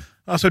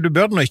 Altså, du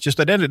bør nå ikke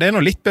stå, det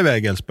noe litt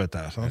bevegelse på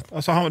dette. Sant?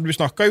 Altså, du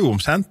snakker jo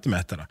om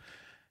centimeter.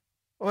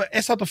 Og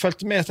jeg satt og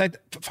følte med, og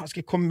tenkte, faen,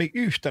 skal jeg komme meg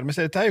ut der? Men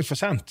så, dette jo for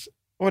sent.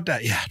 Og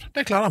det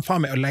klarer han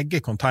faen meg å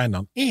legge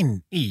containeren inn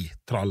i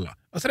tralla.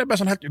 Altså det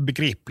bare sånn helt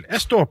ubegripelig.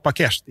 Jeg står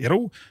parkert i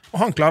ro, og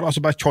han klarer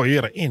altså bare å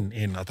kjøre inn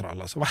i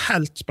tralla. Så det var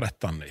helt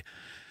sprettende.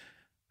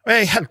 Og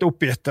jeg helt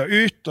oppgitt og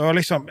ut, og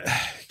liksom,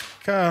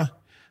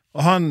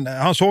 og han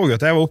så jo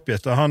at jeg var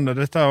oppgitt, og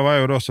dette var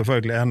jo da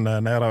selvfølgelig en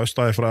nede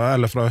østerifra,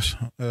 eller fra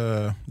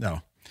ja,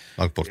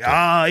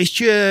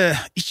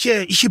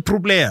 ikke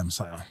problem,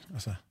 sa han.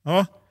 Altså,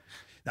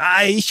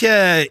 nei,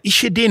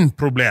 ikke din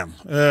problem.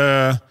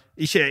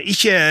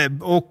 Ikke,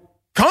 og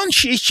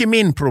kanskje ikke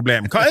min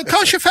problem,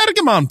 kanskje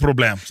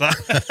fergemann-problem, sa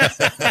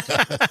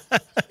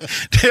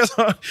det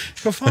sånn,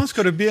 hva faen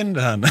skal du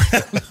begynne henne?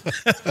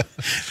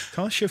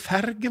 Kanskje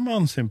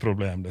fergemann sin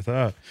problem, dette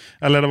her.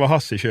 Eller det var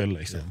hans i skyld,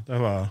 liksom. Det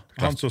var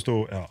han som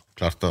stod, ja.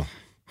 Klart da.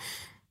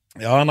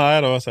 Ja,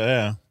 nei, da, så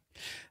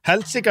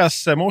Helsikas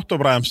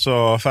motorbrems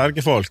og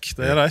fergefolk,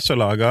 det de som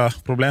lager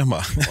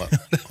problemer.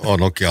 Og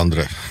nok i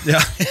andre.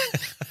 Ja.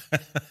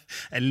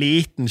 En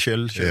liten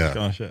skyld,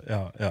 kanskje.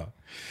 Ja.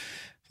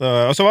 Så,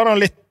 og så var det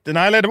litt,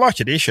 nei, det var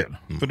ikke de skyld,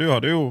 for du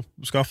hadde jo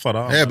skaffet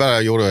det. Jeg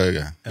bare gjorde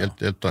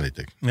helt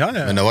litt. Ja.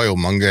 Men det var jo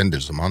mange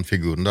endel som han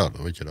figuren der,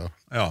 det var ikke det.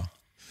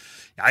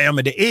 Ja,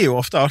 men det jo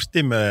ofte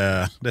artig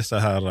med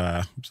disse her,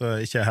 så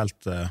ikke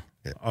helt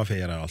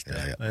A4 alltid.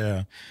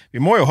 Ja. Vi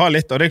må jo ha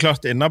litt, og det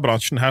klart, innen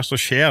bransjen her så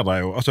skjer det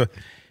jo, altså,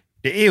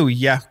 det jo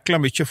jækla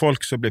mye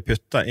folk som blir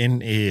puttet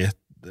inn i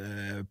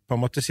på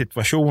en måte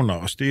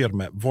situasjoner og styr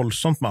med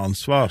voldsomt med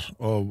ansvar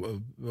og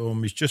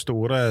mye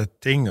store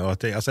ting og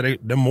ting. Altså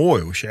det må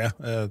jo skje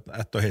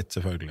ett og hit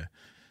selvfølgelig.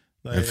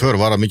 Før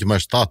var det mye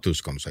mer status,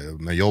 kan man si,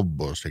 med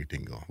jobb og slike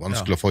ting, og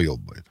vanskelig å få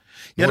jobb. Nå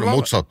det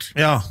motsatt.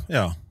 Ja.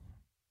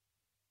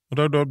 Og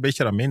da blir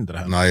ikke det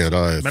mindre her. Nei,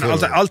 det men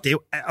alt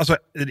jo, altså,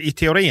 i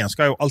teorien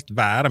skal jo alt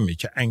være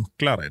mye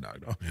enklere i dag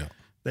da. Ja.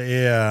 Det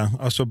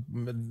altså,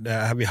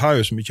 vi har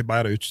jo så mye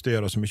bedre utstyr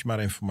og så mye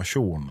mer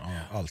informasjon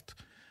og alt.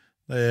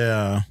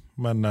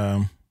 Men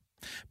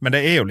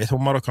det jo litt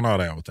hummer og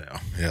kanari av og til,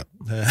 ja.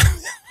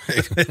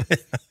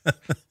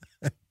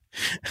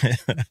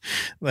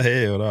 Det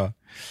jo det.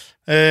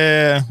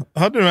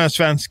 Hadde du en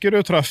svenske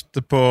du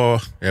trafte på...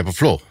 på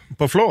Flå.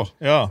 På Flå,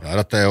 ja. Ja,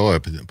 dette også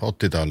på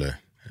 80-tallet.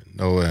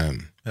 Vi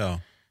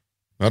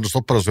hadde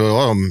stoppet oss, det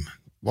var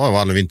jo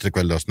alle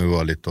vinterkvelder,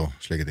 snua litt og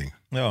slike ting.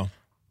 Ja.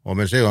 Og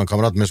mens jeg og en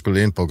kamerat vi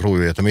skulle inn på kro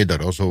i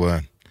ettermiddag, og så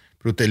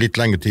brukte jeg litt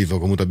lengre tid for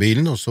å komme ut av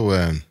bilen, og så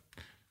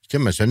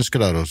kommer en svenske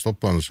der og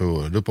stopper han, så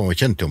lurer på om han var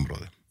kjent i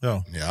området.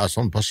 Ja,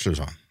 sånn passelig,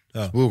 sa han.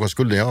 Ja. Så hva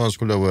skulle jeg? Ja, han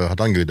skulle ha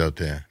Hardangervidda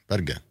til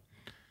Bergen.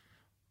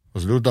 Og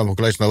så lurte han på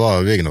hvordan det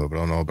var veien over,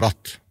 han var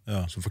bratt.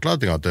 Ja. Så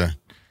forklarte jeg at det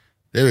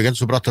jo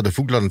egentlig så bratt at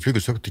fuglene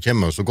flyger søkt til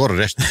kjemmer, og så går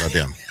det resten av det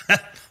igjen.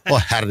 Å,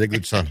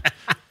 herregud, sa han.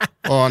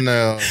 Og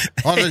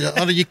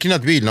han gikk inn i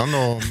bilen, han,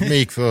 og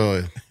vi gikk for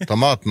å ta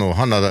maten, og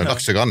han hadde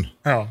lagt seg an.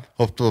 Ja.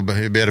 Hoppet og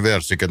bedre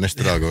vær sikkert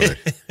neste dag.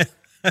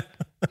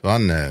 Så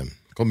han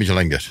kom ikke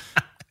lenger.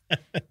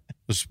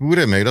 Så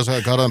spurte jeg meg, da sa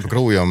jeg karene på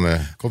krogen om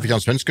hvorfor ikke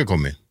han svenske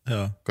kom inn.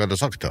 Ja. Hva hadde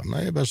jeg sagt til han?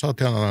 Nei, jeg bare sa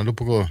til han, han lurer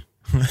på hva...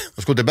 Han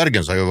skulle til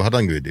Bergen, sa jeg, og hadde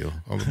han gud i,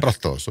 og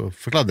bratt da, så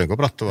forklarte jeg hva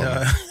bratt det var.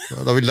 Ja.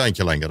 Da ville han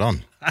ikke lenger, han.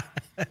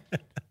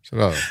 Så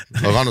da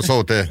han og så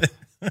til,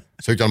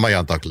 så ikke han meg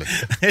antakelig.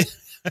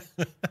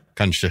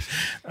 Kanskje.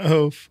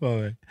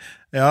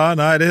 Ja,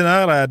 nei,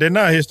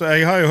 denne historien,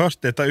 jeg har jo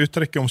hørt dette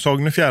uttrykket om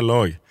Sognefjell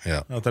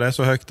også, at det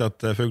så høyt at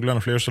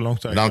fuglene flyr så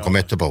langt. Den kom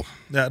etterpå.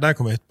 Ja, den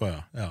kom etterpå,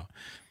 ja.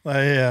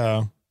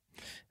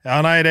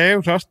 Nei, det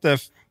jo klart,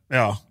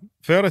 ja,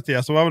 før i tida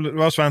så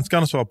var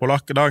svenskene som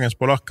var dagens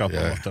polakker på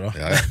en måte da.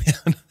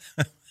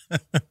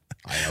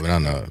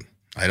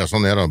 Nei, det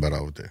sånn det bare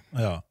av og til.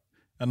 Ja,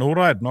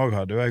 Nordreiden også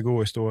hadde jo en god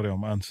historie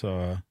om en så,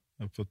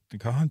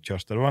 hva han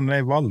kjørte, det var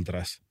en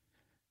Valdres.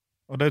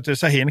 Og det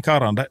disse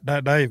hinkarene,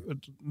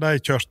 de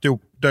kjørte jo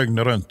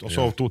døgnet rundt, og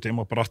sov 2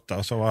 timer på rattet,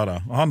 og så var det.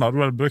 Og han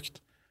hadde vel brukt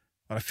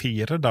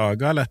 4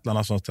 dager eller et eller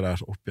annet sånt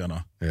der opp igjen.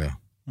 Ja.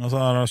 Og så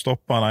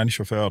stoppet han en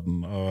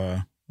sjåføren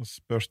og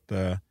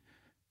spørte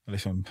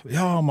liksom,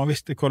 ja, man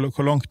visste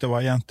hvor langt det var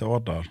igjen til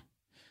Årdal.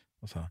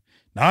 Og sa,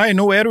 nei,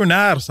 nå du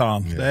nær, sa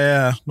han.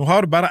 Nå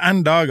har du bare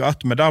en dag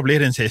att, men da blir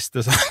den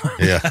siste, sa han.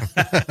 Ja.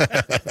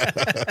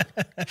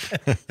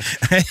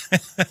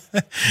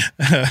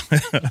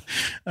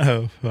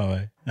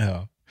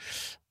 Ja.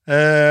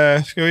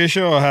 Skal vi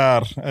se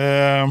her.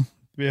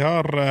 Vi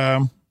har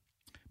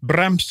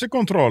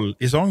bremsekontroll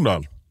i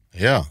Sogndal.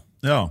 Ja.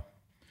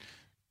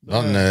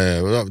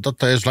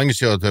 Dette så lenge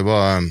siden at det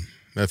var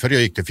før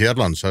jeg gikk til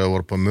Fjærland, så jeg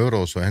var på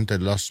Møre, og så hentet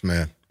jeg lass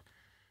med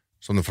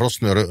sånne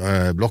frosne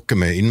blokker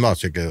med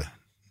innmat til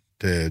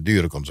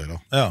dyret, kan man si da.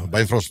 Ja.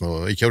 Beinfrosne,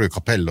 og jeg kjørte i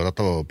kapell, og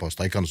dette var på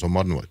steikene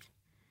sommeren vår.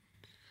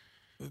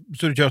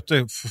 Så du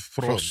kjørte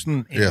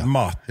frossen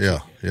innmat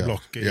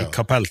blokk i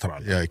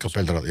kapelltrall? Ja, i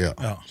kapelltrall, ja.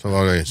 Så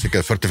var det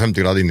sikkert 40-50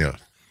 grader inni der.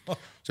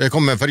 Så jeg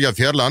kom med ferja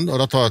Fjærland,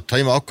 og dette var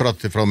timet akkurat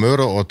fra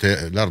Møre og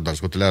til Lærdal,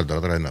 skulle til Lærdal,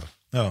 det regner.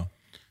 Ja.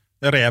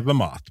 Det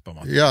revemat, på en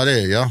måte. Ja,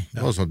 det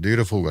var sånn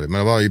dyrefoger,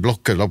 men det var i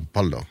blokker, la på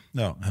pall da.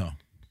 Ja.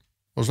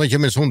 Og så når jeg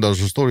kommer inn sånn der,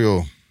 så står det jo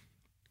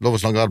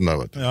lovets lange arm der,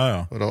 vet du.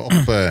 Ja. Og da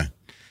oppe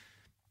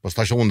på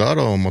stasjonen der,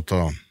 og måtte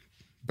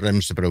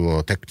bremseprøve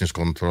og teknisk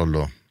kontroll,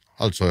 og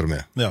alt så er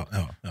med. Ja.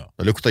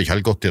 Det lukta ikke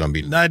helt godt i den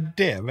bilen. Nei,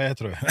 det vet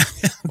jeg.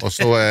 Og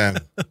så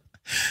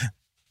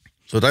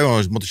da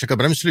måtte jeg sjekke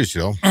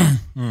bremselyset da.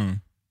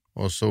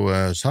 Og så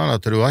sa han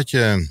at du har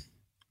ikke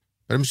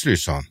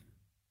bremselys, sa han.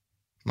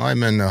 Nei,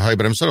 men har jeg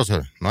bremser da, så?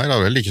 Nei, det har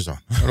jeg heller ikke, så.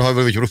 Da har jeg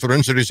vel ikke brukt for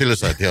bremselys, eller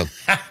seg til han.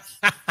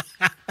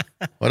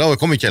 Og da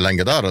kom ikke jeg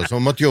lenger der, så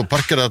måtte jeg jo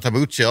parkere dette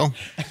på utsida.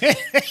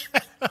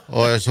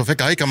 Og så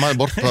fikk jeg heika meg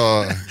bort på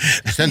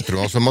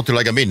sentrum, og så måtte jeg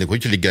legge min. Jeg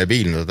kunne ikke ligge i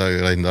bilen.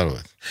 Der.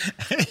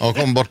 Og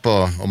kom bort på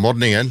om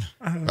morgenen.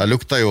 Det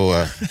lukta jo,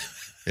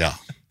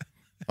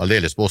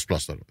 aldeles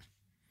båsplasser.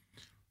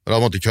 Og da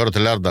måtte jeg kjøre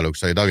til Lærdal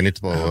i dagen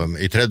etterpå,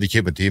 i 30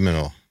 km timen,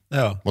 og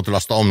måtte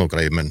laste om noen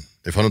greier, men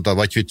jeg fant ut at det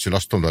var ikke vits å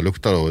laste om, det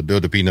lukta og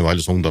døde pine var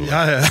hele Sogndal.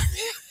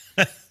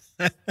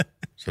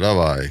 Så det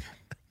var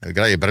en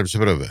grei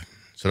bremseprøve.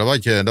 Så det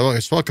var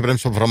svake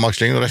bremser på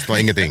framaksling, og resten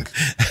var ingenting.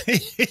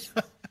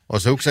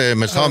 Og så også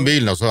med samme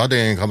bilen, og så hadde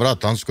jeg en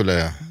kamerat, han skulle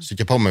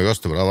sitte på meg i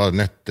Østøver, det var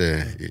nett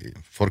i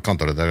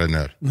forkant av det der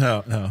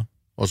nede.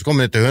 Og så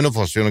kom jeg til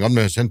Hønefoss, i den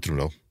gamle sentrum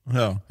da.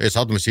 Jeg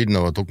satt med siden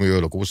og tok meg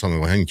øl og koset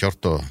meg, og hengte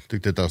kjørt og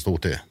tykte dette stod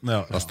til.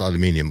 Lastet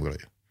aluminium og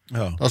greier.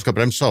 Da skal jeg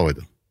bremse av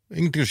det.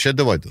 Ingenting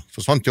skjedde, vet du.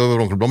 Forsvant jo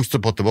over noen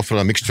blomsterpotter, hvorfor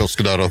det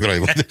mikskiosker der og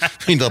greier.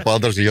 Fint på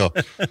andre siden.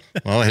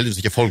 Men han var heldigvis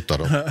ikke folk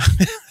der.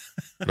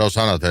 Da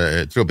sa han at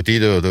jeg tror på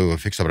tide å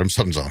fikse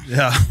bremsene, sa han.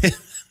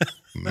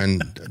 Men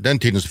den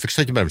tiden så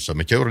fikset jeg ikke bremser,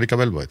 men kjører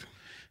likevel, vet du.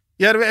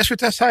 Ja, jeg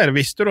skulle til å si det,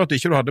 visste du at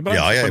ikke du hadde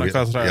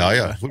bremser?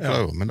 Ja, fullt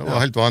klar, men det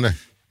var helt vanlig.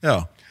 Ja,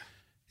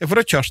 for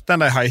da kjørte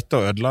den de heite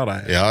og ødela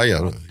deg. Ja,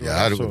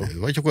 det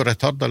var ikke noe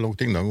retard eller noe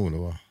ting den gangen,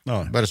 det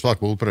var bare svak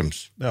på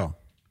hovedbrems. Ja.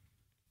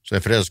 Så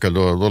en fredagskveld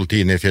og dårlig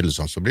tid ned i fjellet,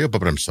 så blir jeg på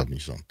bremsen,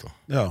 ikke sant?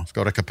 Og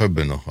skal rekke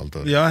puben og alt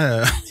det. Ja.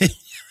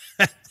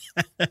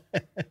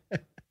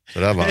 Så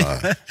det var,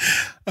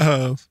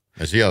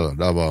 jeg sier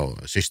det var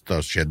siste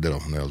skjedde da,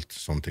 med alt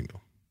sånne ting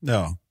da.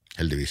 Ja.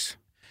 Heldigvis.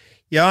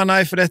 Ja,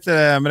 nei, for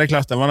men det er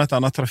klart, det var et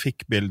annet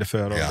trafikkbilde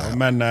før,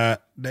 men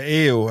det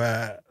er jo,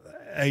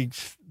 jeg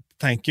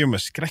tenker jo med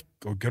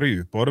skrekk og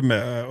gru, både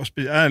med,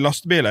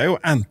 lastebil er jo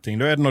en ting,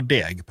 da er det noe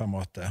deg på en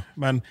måte,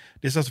 men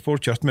disse som får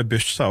kjørt med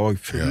busser og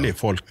fulle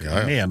folk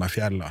ned av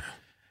fjellet,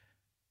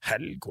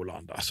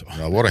 Helgoland altså.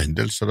 Det har vært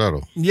hendelser der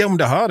da. Ja, men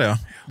det har det,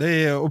 det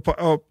er,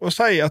 og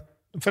si at,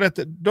 for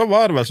da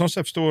var det vel sånn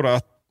som jeg forstår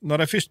at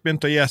når jeg først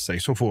begynte å gi seg,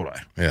 så får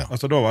jeg.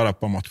 Altså da var det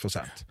på en måte for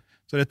sent.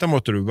 Så dette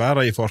måtte du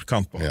være i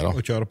forkant på,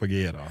 og kjøre på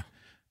gira.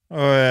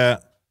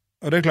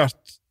 Og det er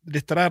klart,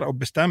 dette der å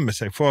bestemme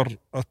seg for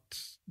at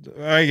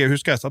jeg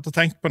husker jeg satt og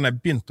tenkte på når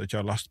jeg begynte å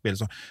kjøre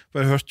lastbil, for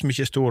jeg hørte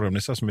mye historier om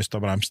disse som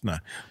mistet bremsene.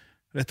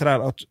 Dette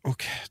der at,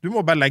 du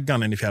må bare legge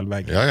den inn i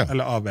fjellveggen,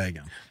 eller av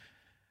veggen.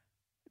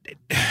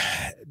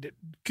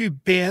 Gud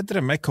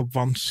bedre meg hvor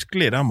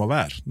vanskelig det må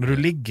være, når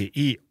du ligger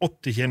i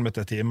 80 km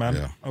i timen,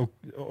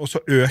 og så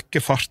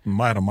øker farten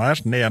mer og mer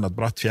ned et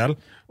bratt fjell,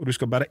 og du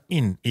skal bare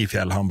inn i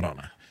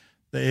fjellhamrene.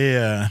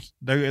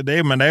 Men det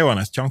er jo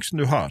en sjansen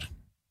du har.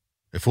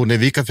 Jeg får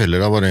ned Vikafjellet,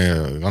 da var det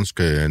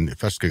ganske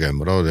ferske game,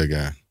 og da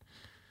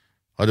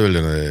hadde vel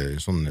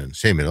en sånn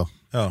semi da,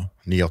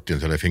 980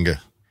 til jeg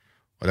finner.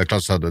 Og det er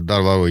klart at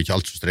der var jo ikke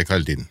alt som strekket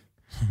hele tiden.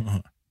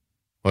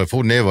 Og jeg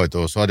får ned, vet du,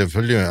 og så hadde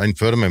jeg en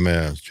før meg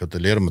med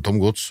kjøttet lere med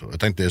tomgods, og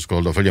jeg tenkte jeg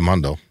skulle holde og følge med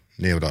han da,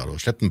 ned der, og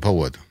slippe den på,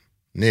 vet du,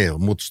 ned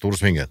mot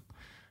storsvingen.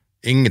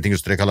 Ingenting å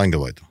strekke lenger,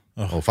 vet du,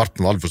 og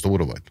farten var alt for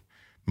store, vet du.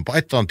 Men på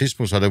et eller annet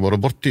tidspunkt så hadde jeg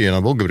vært borti en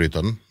av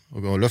vågebryteren,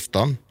 og løftet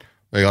han,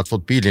 og jeg hadde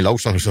fått bilen i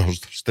lausar, så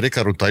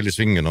strekket rundt hele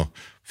svingen, og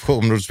få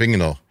om noen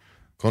svingen, og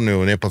kom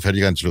jo ned på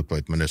ferdigrein til slutt,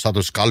 vet du, men jeg satt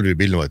og skalv i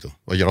bilen, vet du,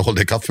 og jeg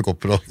holdt i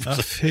kaffekoppen,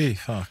 da. Fy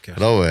faker.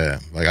 Da var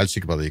jeg helt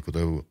sikker på at det gikk å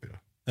ta opp i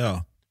det. Ja.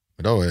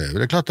 Men da er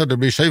det klart at det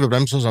blir skjeve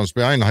bremser, så han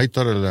spiller en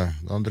heitere, eller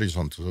det andre,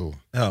 sånt, så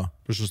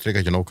plutselig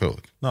strekker jeg ikke noe,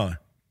 vet du. Nei.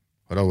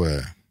 Og da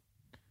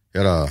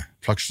er det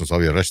flaksen som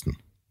avgjør resten.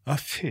 Ja,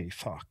 fy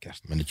faker.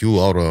 Men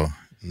 20 år og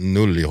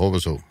 0 i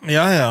hovedet så.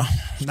 Ja.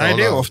 Nei,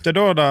 det er jo ofte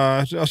da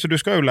altså du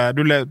skal jo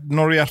lære,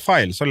 når du gjør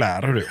feil, så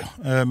lærer du jo.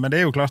 Men det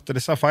er jo klart at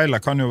disse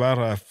feilene kan jo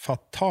være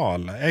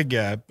fatale.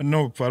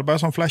 Nå var det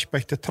bare sånn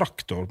flashback til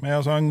traktor,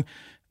 med sånn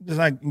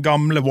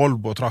gamle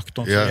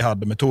Volvo-traktoren som vi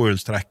hadde med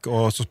tohjulstrekk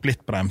og så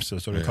splittbremse,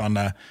 så du kan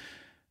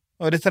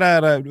og dette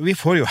der, vi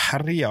får jo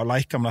herje og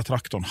leke med den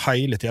traktoren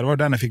hele tiden. Det var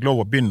den jeg fikk lov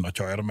å begynne å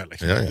kjøre med,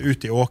 liksom.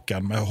 Ut i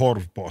åkeren med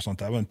horv på og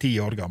sånt. Jeg var 10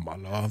 år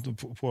gammel og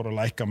for å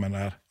leke med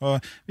den der.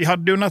 Og vi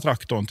hadde under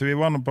traktoren til vi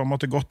var på en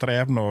måte godt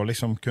revne og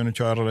liksom kunne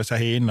kjøre disse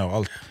hine og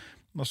alt.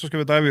 Og så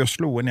skulle vi drive og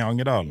slå inn i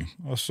Angedalen.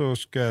 Og så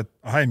skulle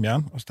jeg hjem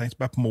igjen, og så tenkte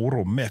jeg bare på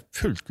moro med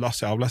fullt lass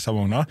i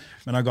avleservogna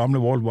med den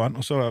gamle Volvoen,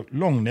 og så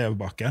lang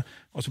nedoverbakke,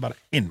 og så bare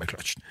inn med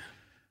kløtsjen.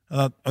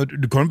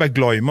 Du kan bare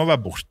gløyme å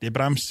være borte i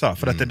bremsa,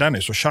 for den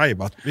er så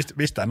skeiv at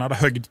hvis den hadde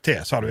høgd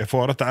til, så hadde vi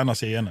fått til en av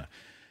sidene.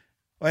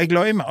 Og jeg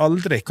glemmer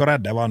aldri hvor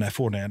redd jeg var når jeg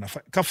for ned.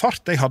 Hva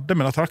fart jeg hadde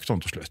med den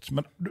traktoren til slutt.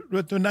 Men du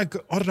vet, når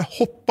jeg hadde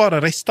hoppet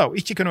og ristet, og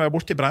ikke kunne være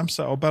borte i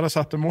bremsa, og bare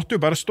satt, måtte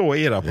jo bare stå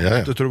i det på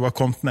måte til du var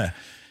kommet ned.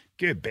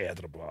 Gud,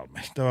 bedre på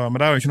meg. Men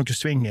det er jo ikke noe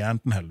sving i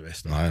enden,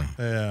 heldigvis.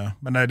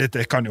 Men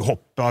jeg kan jo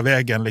hoppe av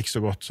veien like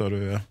så godt, så du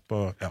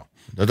på,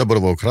 Dette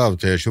burde være krav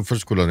til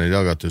sjåførskolen i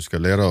dag, at du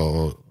skal lære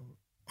å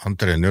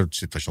håndtere en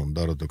nødsituasjon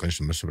der at du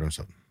kanskje mister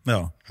bremsen.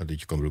 At du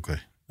ikke kan bruke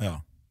det.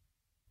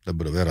 Det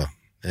burde være.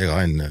 Jeg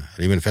har en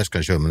rimelig fisk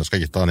kan kjøre, men jeg skal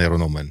ikke ta ned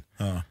og nå, men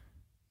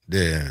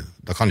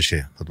det kan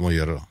skje at du må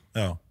gjøre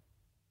det.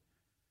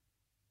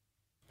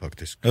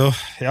 faktisk.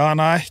 Ja,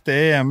 nei,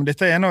 men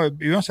dette noe,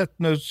 uansett,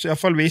 I hvert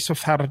fall vi som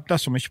ferder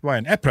så mye på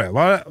veien. Jeg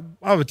prøver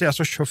av og til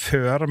å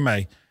sjåføre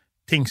meg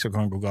ting som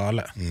kan gå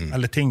gale,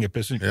 eller ting jeg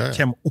plutselig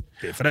kommer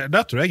opp I, for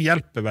det tror jeg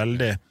hjelper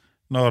veldig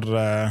når,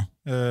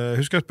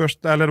 husker jeg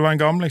spørste, eller det var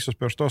en gamling som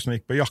spørste oss når vi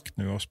gikk på jakt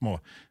når vi var små.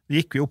 Da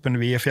gikk vi opp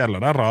under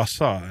Viefjellet, der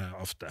raset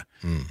ofte.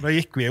 Da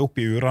gikk vi opp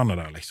I urene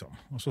der, liksom.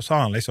 Og så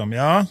sa han liksom,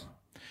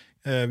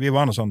 vi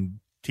var noe sånn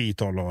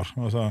 10-12 år,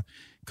 og så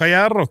hva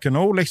gjør dere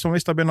nå, liksom,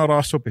 hvis det begynner å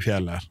rase opp I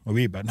fjellet? Og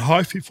vi bare, nei,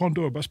 fy faen,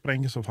 du har bare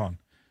sprenge så faen.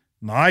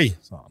 Nei,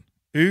 sa han,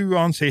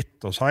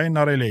 uansett og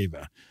senere I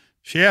livet.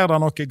 Skjer det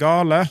noe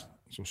gale,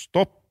 så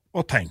stopp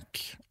og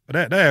tenk.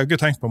 Det har jeg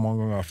ikke tenkt på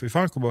mange ganger, fy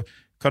faen,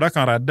 hva det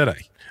kan redde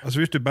deg. Altså,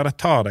 hvis du bare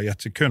tar deg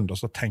et sekund, og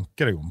så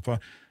tenker deg om, for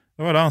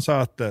det var det han sa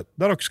at det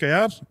dere skal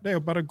gjøre, det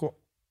å bare gå,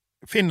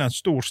 finne en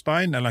stor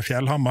stein eller en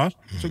fjellhammer,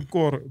 så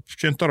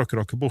skynder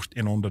dere bort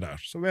innunder der,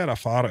 så vil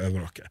det fare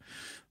over dere.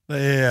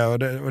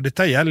 Og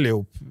dette gjelder jo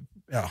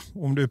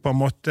om du på en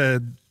måte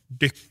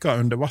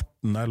dykker under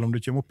vatten eller om du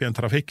kommer opp I en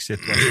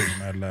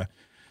trafikksituasjon eller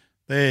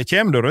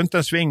kommer du rundt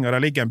en sving og det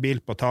ligger en bil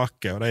på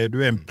taket og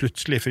du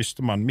plutselig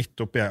førstemann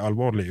midt oppi en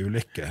alvorlig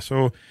ulykke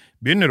så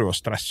begynner du å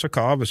stresse og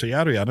kave så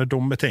gjør du gjerne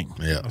dumme ting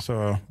altså,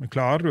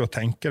 klarer du å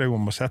tenke deg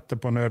om å sette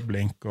på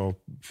nødblink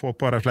og få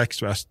på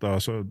refleksvest og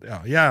så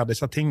gjør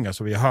disse tingene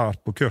som vi har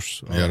på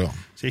kurs og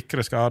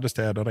sikre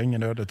skadested og ringe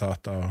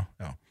nødetater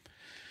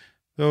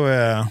så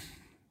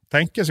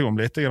tenke seg om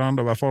litt grann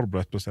å være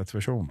forberedt på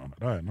situasjonene.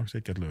 Det nok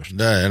sikkert løst.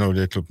 Det nok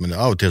litt klart, men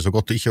av og til så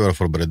godt å ikke være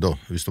forberedt da,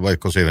 hvis du vet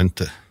hva som jeg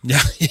venter.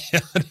 Ja.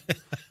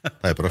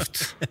 Det har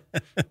prøvd.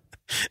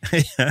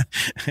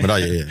 Men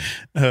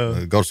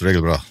det går så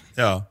regel bra.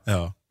 Ja.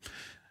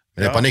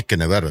 Men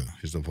panikken verre,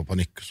 hvis du får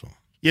panikk. Så.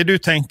 Ja, du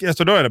tenker,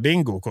 så da det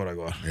bingo hvor det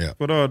går. Ja.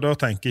 For da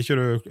tenker ikke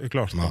du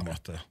klart på en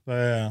måte.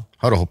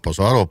 Har du hoppet,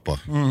 så har du hoppet.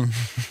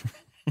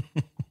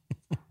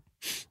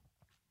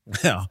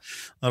 Ja,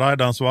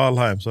 Reidan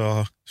Svalheim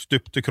så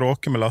stupte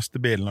kråke med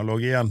lastebilen og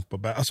låg igjen på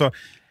altså,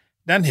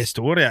 den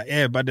historien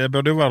det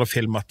burde jo være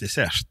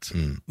filmatisert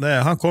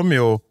han kom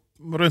jo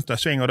rundt en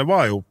sving og det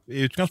var jo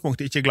I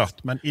utgangspunktet ikke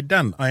glatt men I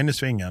den ene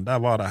svingen der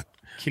var det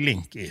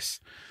klink is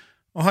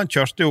og han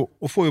kjørte jo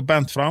og får jo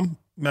bent fram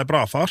med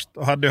bra fart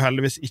og hadde jo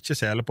heldigvis ikke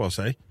sele på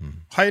seg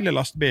hele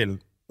lastebilen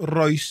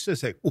røyser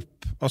seg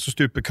opp altså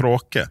stupe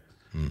kråke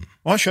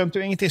og han skjønte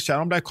jo ingenting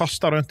skjer om de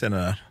kastet rundt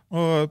inne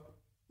der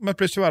men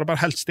plutselig var det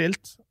bare helt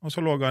stilt, og så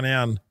lå han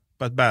igjen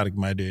på et berg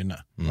med en dyne,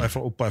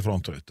 oppe I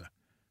frontrute.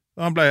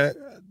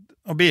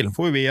 Og bilen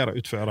får jo videre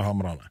utføre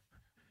hamrene.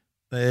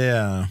 Det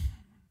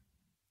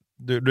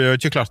du har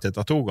ikke klart dette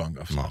 2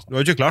 ganger. Du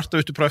har ikke klart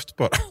det ut du prøvde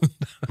på det.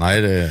 Nei,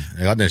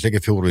 jeg hadde en slik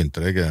I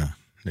fjordvinter,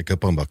 I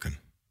Køppangebakken.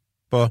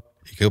 På?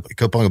 I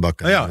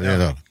Køppangebakken, ja.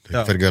 Det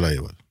fergøla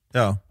jeg var.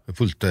 Ja. Jeg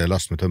fulgte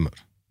last med tømmer.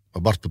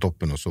 Var bart på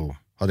toppen, og så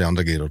hadde jeg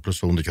andre gir, og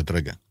plutselig underkjøtt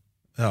reggen.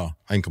 Ja.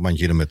 1,1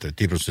 kilometer,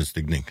 10%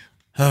 stigning.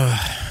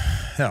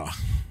 Ja.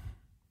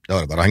 Det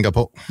var det bare å henge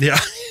på. Ja.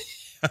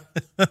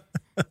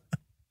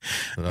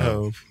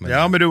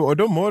 Men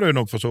da må du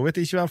nok for så vidt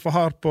ikke være for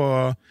hard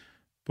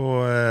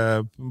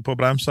på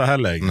bremser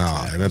heller.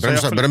 Nei, men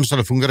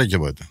bremsene fungerer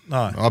ikke på det.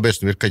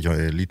 ABS-en virker ikke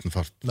I liten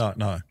fart.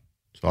 Nei.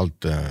 Så alt,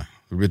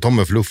 det blir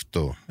tomme for luft.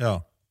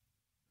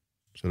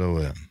 Så da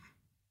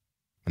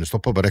men det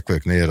stoppet på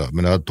rekkverk nede,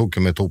 men jeg tok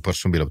med 2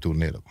 personbiler på tur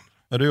nede.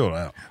 Ja, du gjorde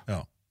det,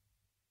 ja.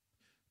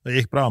 Det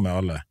gikk bra med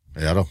alle.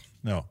 Ja da.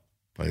 Ja.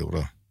 Jeg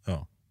gjorde det. Ja.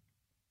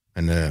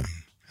 Men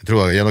jeg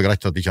tror det var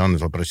greit at ikke han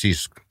så precis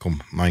kom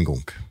med en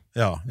gang.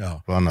 Ja.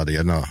 For han hadde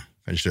gjerne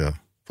kanskje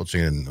fått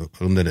seg en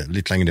runde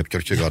litt lenger ned på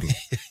kjørkjegarden.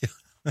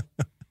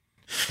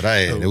 For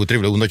det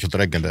utrivelig underkjøtt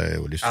reggen, det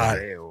jo liksom... Ja,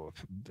 det jo...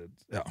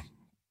 Ja.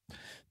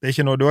 Det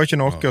ikke noe, du har ikke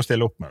noe å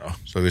stille opp med, da.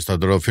 Så hvis det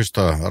da først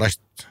har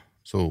reist,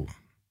 så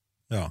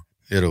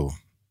det jo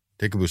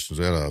tekebussen,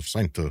 så det for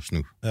sent å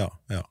snu. Ja.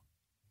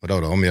 Og da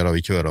var det om å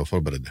ikke være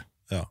forberedt.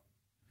 Ja.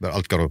 Der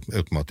alt går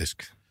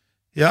automatisk.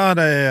 Ja,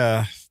 det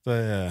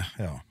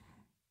ja.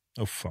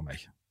 Uffa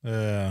meg.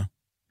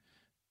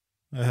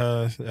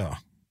 Ja.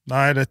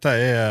 Nei, dette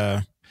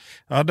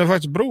ja, det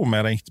faktisk bror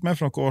meg ringte med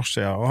for noen år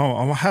siden, og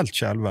han var helt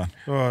skjelven.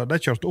 De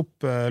kjørte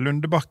opp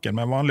Lundebakken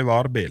med en vanlig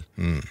varebil.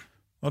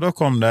 Og da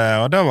kom det,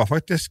 og det var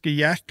faktisk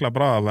jækla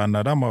bra av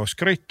henne. De må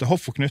skryte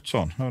Hoff og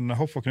Knutsson, en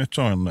Hoff og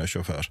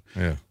Knutsson-sjåfør.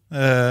 Ja.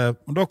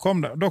 Og da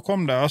kom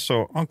det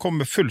altså, han kom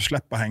med full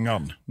slepp av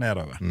hengeren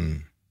nedover.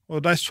 Og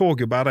de så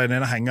jo bare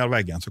denne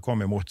hengerveggen som kom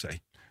imot seg.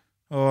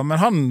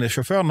 Men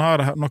sjåføren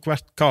har nok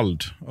vært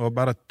kald og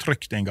bare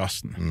trykt inn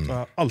gassen. Så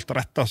alt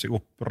rettet seg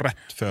opp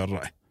rett før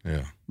deg.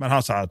 Ja. Men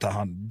han sa at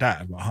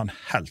der var han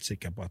helt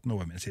sikker på at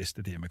nå min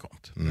siste time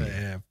kommet.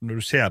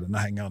 Når du ser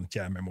denne hengeren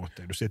komme imot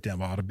deg, du sitter I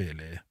en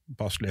varebil I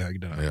passelig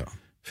høyde.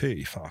 Fy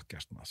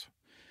fakersten, altså.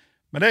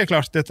 Men det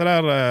klart,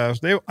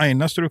 det jo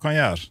eneste du kan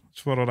gjøre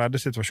for å redde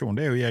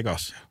situasjonen, det jo å gi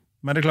gass.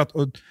 Men det klart,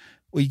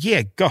 å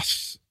gi gass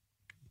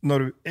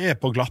når du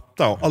på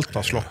glatta og alt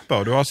har sloppet,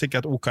 og du har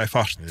sikkert ok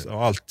fart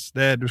og alt,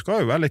 du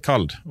skal jo være litt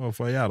kald og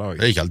få gjøre det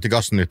også. Det ikke alltid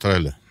gassen nytter,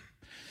 eller?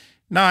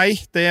 Nei,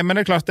 men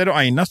det klart det det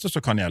eneste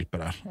som kan hjelpe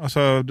der.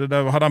 Altså,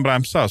 hadde han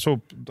bremset, så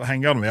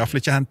henger han i hvert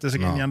fall ikke hentet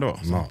seg inn igjen da.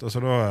 Altså,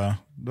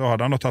 da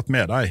hadde han tatt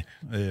med deg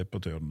på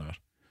turen der.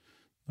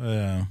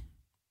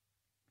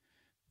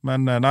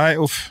 Men nei,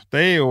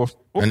 det jo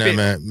oppi.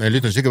 Men jeg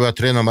lytter sikkert bare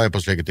trene meg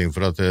på slike ting,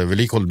 for at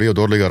vedlikehold blir jo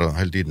dårligere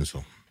hele tiden, så.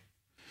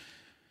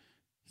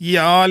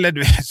 Ja, eller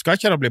skal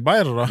ikke det bli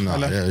bedre da?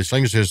 Nei, så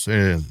lenge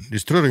de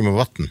strør ikke med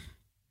vatten.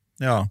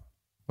 Ja.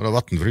 Og da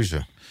vatten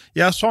fryser.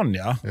 Ja, sånn,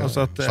 ja.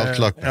 Altså at,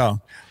 saltlagt.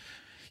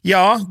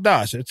 Ja, det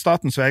ikke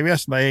Statens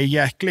vegvesen, det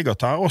jæklig å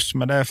ta oss,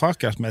 men det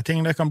faktisk med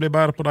ting, det kan bli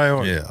bedre på deg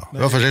også. Ja, i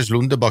hvert fall 6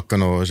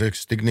 lundebakken og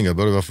 6 stigninger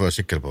bør du i hvert fall være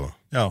sikker på.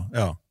 Ja.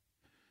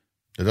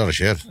 Det der det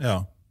skjer.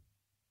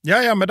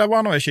 Ja, men det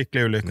var noe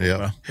skikkelig ulykke.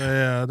 Ja.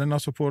 Den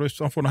altså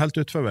han får noe helt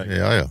utfor vei.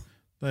 Ja.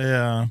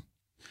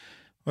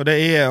 Og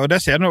det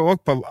ser du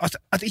også på,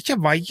 at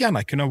ikke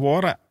veiene kunne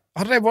vært,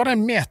 hadde det vært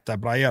en meter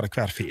bredere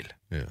hver fil,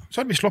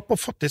 så hadde vi slått på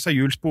og fått disse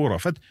hjulsporene,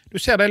 for du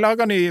ser de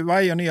lager ny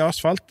vei og ny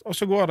asfalt, og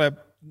så går det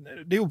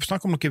er jo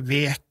snakk om noen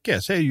veker,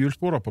 så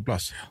hjulsporene på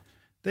plass.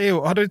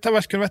 Hadde dette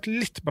kunne vært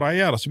litt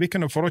bredere, så vi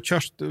kunne få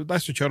kjørt, de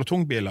som kjører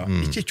tungbiler,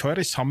 ikke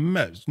kjøre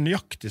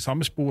nøyaktig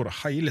samme sporet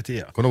hele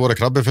tiden. Kunne det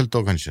vært krabbefelt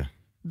da, kanskje?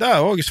 Det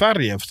også i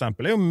Sverige, for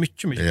eksempel, det jo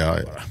mye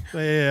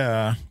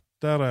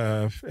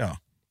Ja.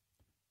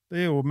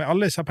 Det jo med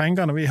alle disse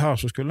pengene vi har,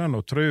 så skulle jeg nå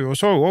tro, og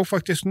så også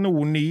faktisk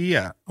noe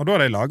nye, og da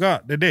har de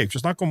laget, det jo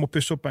ikke snakk om å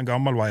pusse opp en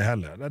gammel vei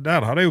heller,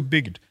 der har de jo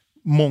bygd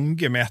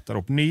mange meter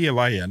opp, nye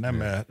veier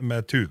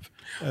med tuv,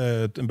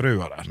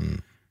 brua der.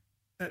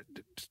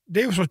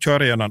 Det jo så å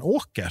kjøre gjennom en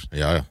åker,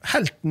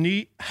 helt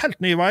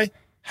ny vei,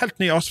 helt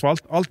ny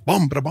asfalt, alt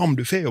bam,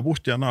 du fer jo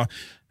bort gjennom.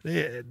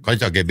 Kan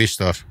ikke ha gebiss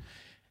der?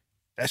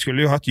 Jeg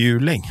skulle jo hatt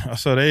juling,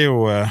 altså det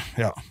jo,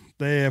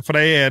 for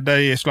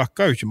de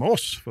slakker jo ikke med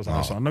oss, for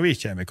sånn, når vi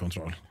kommer i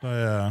kontroll.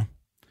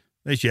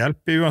 Det ikke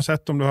hjelp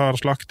uansett om du har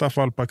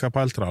slaktafall på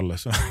kapelltralle,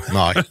 så.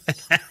 Nei.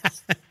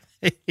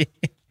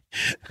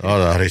 Ja,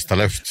 det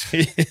ristet løft.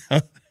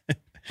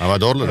 Det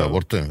var dårlig der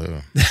borte.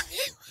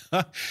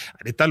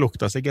 Dette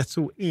lukter sikkert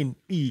så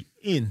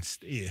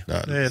innst i.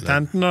 Det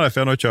tenten når de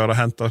får nå kjøre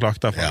og hente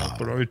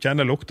slaktafall, og du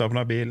kjenner lukta på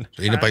den bilen.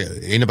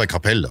 Inne på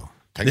kapell da,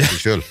 tenk deg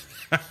selv.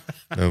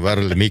 Det var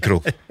litt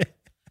mikro.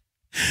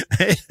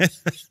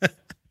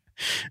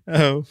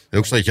 Det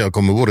også ikke å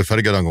komme over i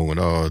ferger den gangen,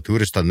 da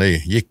turistene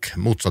gikk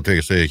motsatt vei,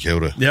 så jeg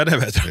kjører. Ja, det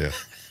vet du.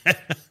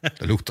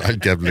 Det lukter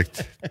helt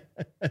jævligt.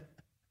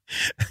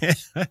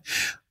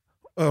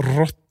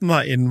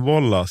 Rottna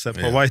innvolla seg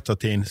på vei til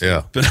tins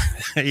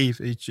i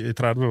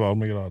 30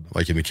 varmegrader. Det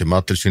var ikke mye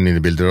mattilsyn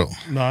inne i bildet da.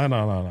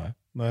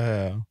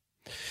 Nei.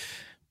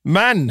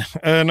 Men,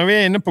 når vi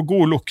inne på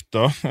god lukt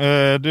da,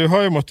 du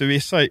har jo måttet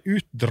vise en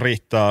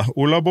utdrita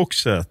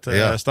olabukse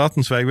til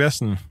Statens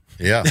vegvesen.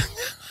 Ja.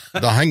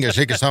 Da henger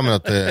sikkert sammen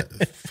at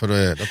for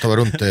dette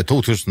var rundt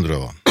 2000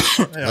 drøver.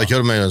 Da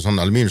kjører vi en sånn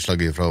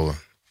aluminiumslag fra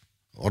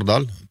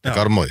Årdal til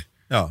Karmøy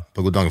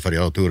på Gudmund for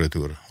tur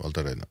og alt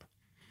det der.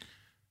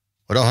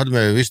 Og da hadde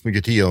vi visst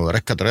mye tid å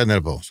rekke til det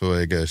nede på,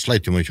 så jeg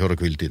sleit jo med å kjøre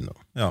kveldtiden.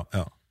 Ja.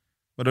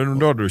 Men det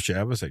da du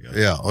kjøver sikkert?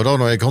 Ja, og da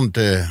når jeg kom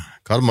til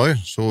Karmøy,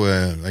 så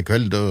en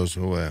kveld,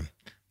 så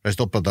jeg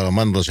stoppet der av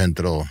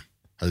Mandelsenter og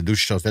hadde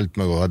dusjet og stelt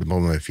meg og hadde på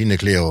meg fine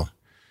klær og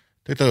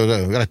tenkte det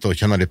var greit å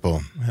kjenne litt på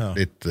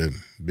litt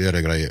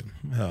bedre greier.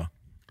 Ja.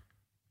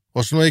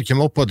 Og så når jeg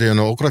kom opp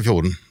til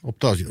Åkrafjorden,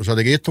 så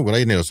hadde jeg gitt noen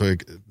greier ned, så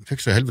jeg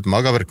fikk så helvete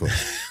magaverk.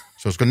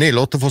 Så jeg skulle ned i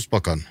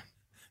Låtefossbakken.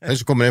 Jeg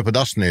så kom ned på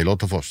dassen i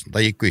Låtefoss, da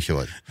gikk jo ikke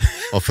var.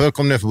 Og før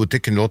kom jeg ned for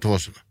butikken i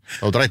Låtefoss,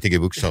 da dreit jeg i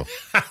buksa.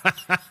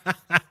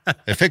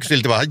 Jeg fikk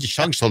stilt, det var ikke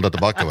sjans å holde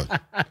tilbake.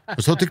 Og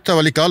så tykte jeg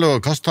var like alle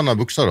å kaste han av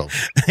buksa da.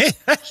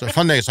 Så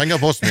fant jeg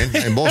sengeposten min,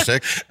 en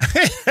båsekk,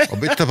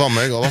 og bytte på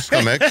meg og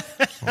vasket meg,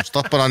 og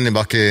stappet den i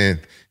bak i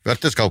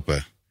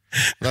verteskapet.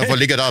 Derfor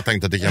ligger der,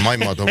 tenkte jeg, at ikke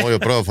meg mat, og må jo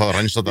prøve å få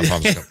renset det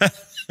fransk.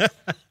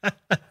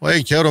 Og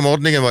jeg kjører om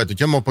ordningen, vet du,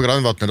 kommer opp på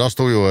Granvatnet, der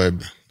stod jo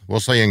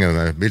Vossagjengen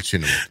med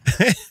bilsynet.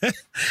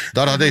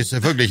 Der hadde jeg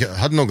selvfølgelig ikke,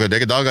 hadde noen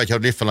dager jeg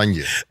kjørt litt for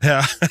lenge. Ja.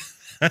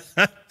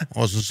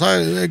 Og så sa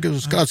jeg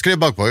skrev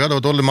bakpå, jeg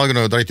hadde dårlig mage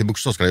når jeg dreit i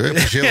buksa, skrev jeg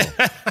på skiva.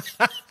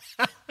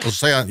 Og så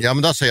sier han, ja,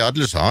 men da sier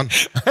Adle, sa han.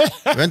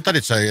 Vent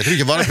litt, sa jeg tror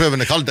ikke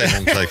vareprøven kald deg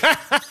noen, sa jeg.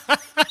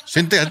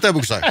 Sinte jeg etter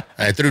buksa.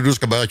 Jeg tror du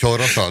skal bare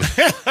kjøre, sa han.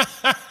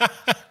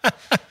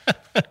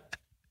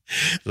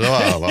 Så det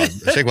var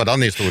sikkert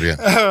den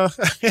historien.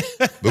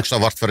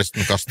 Buksa ble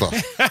forresten kastet.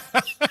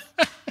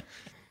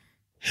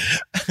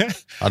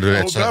 Og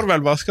bør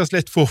vel vaskes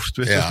litt fort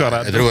hvis du skal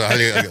redde. Jeg tror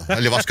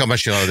jeg vasker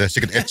maskinen, det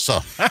sikkert etsa.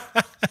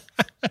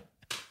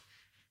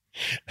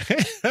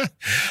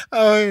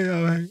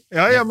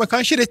 Ja, men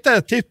kanskje dette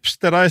tips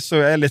til de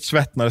som litt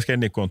svett når de skal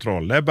inn i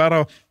kontroll. Det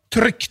bare å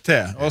trykke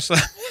til. Og så.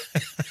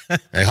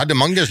 Jeg hadde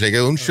mange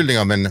slike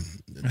unnskyldninger, men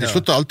de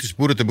sluttet alltid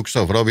sporet til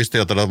buksa, for da visste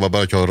jeg at det var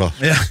bare å kjøre.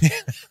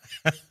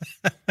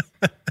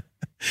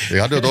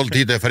 Jeg hadde jo dårlig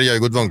tid til ferie i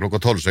Gudmund klokka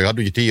 12, så jeg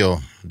hadde jo ikke tid å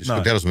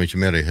diskutere så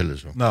mye mer i heller.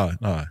 Så.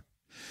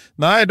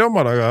 Nei, da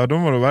må du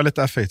være litt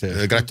effektiv.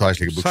 Det greit å ha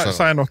slike bukser.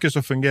 Si noe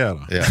som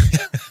fungerer. Ja.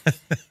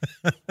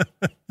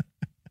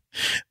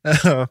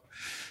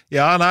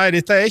 Ja, nei,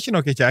 dette ikke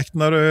noe kjekt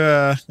når du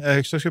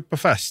skal på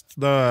fest.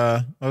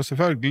 Og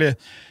selvfølgelig,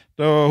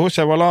 da hos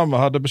jeg var lame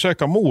hadde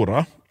besøk av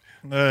mora,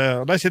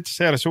 og de sitter og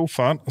ser i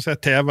sofaen, og så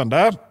TV-en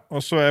der,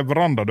 og så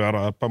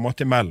verandadøra på en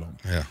måte imellom.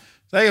 Ja.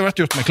 Så jeg har vært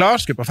gjort meg klar,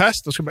 skulle på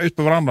fest, og skulle bare ut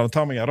på verandaen og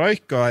ta meg en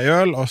røyk og en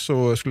øl, og så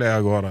skulle jeg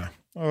av gårde.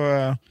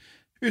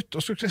 Og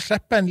så skulle jeg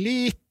slippe en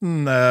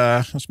liten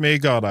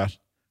smyger der.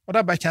 Og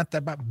der bare kjente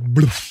jeg bare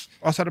bluff.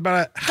 Altså det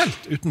bare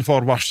helt uten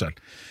forvarsel.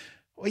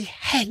 Og i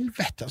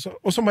helvete, altså.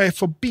 Og så må jeg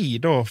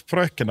forbi da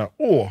frøkene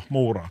og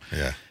mora.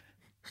 Yeah.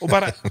 Og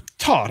bare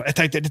jeg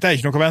tenkte, dette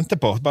ikke noe å vente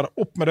på. Bare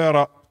opp med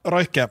døra,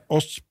 røyken, og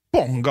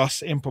spong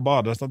gass inn på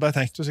badet. Så de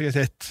tenkte sikkert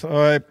sitt.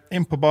 Og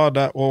inn på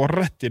badet, og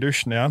rett i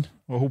dusjen igjen.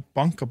 Og hun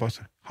banker på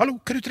seg. Hallo,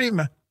 hva du driver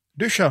med?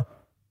 Dusja?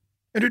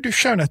 Du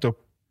dusja nettopp?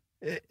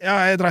 Ja,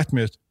 jeg dreit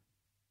meg ut.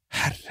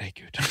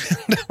 Herregud.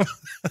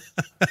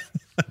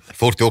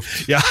 Fort gjort.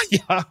 Ja,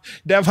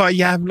 det var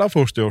jævla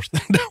fort gjort.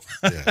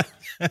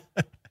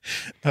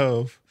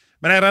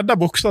 Men jeg redda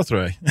buksa,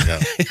 tror jeg. Ja.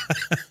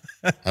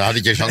 Jeg hadde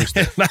ikke sjans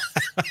til.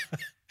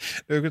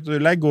 Du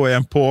legger henne i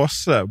en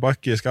påse bak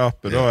i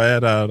skapet,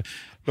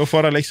 da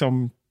får jeg liksom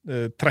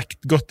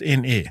trekt godt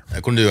inn i.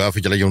 Jeg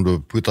får ikke legge om du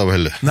putter av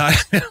heller. Nei.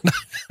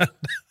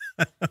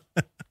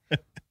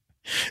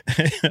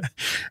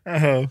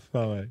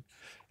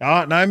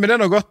 Ja, nei, men det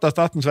noe godt at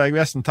Statens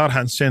vegvesen tar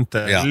hensyn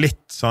til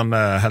litt sånn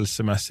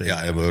helsemessig.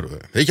 Ja, det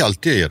er ikke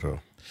alltid jeg gjør det.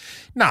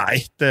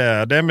 Nei,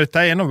 det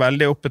noe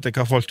veldig oppe til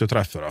hva folk du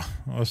treffer da.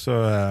 Så,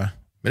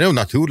 men det jo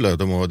naturlig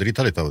at de må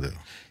drita litt av det.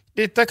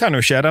 Dette kan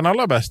jo skje den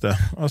aller beste.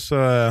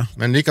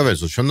 Men likevel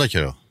så skjønner jeg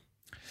ikke det.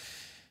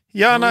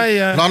 Ja,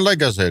 nei...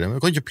 Planlegger, sier de. Men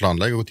kan ikke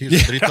planlegge hvor tid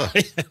skal drita.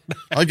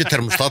 Jeg har ikke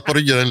termostat på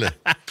ryggen heller.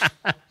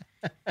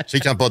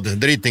 Sikker han på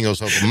driting og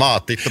så på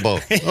mat etterpå.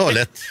 Det var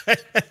lett.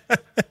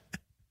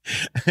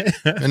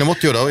 Men jeg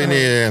måtte jo da inn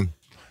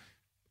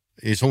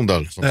i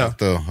Sogndal, som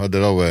sagt, og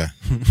hadde da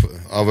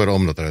avhøret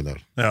om dette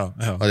der. Ja.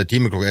 Hadde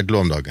time klokka 11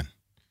 om dagen.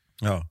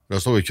 Ja. Da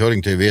stod jeg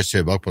kjøring til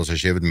WC bak på seg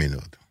skjevene mine.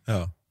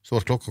 Ja. Så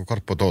var klokka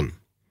 11:15.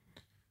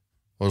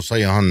 Og så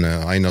sier han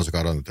ene som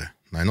karer til,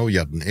 nei, nå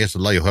Gjerden, jeg er så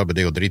lei å høre på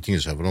deg og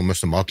dritinge seg, for nå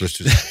møster matlyst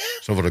til seg.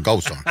 Så var det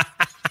gav, sa han.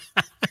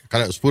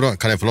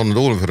 Kan jeg få låne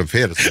dolen for en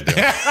ferie?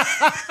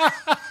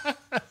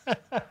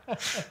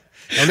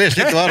 Ja, det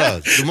slikt å være.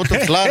 Du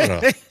måtte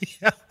klare det.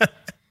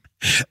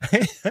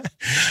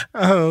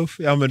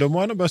 Ja, men da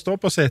må han bare stå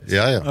på sitt.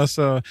 Ja.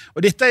 Altså,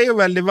 og dette jo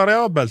veldig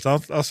variabelt,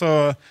 sant?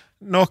 Altså,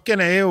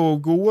 noen jo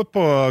gode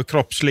på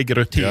kroppslige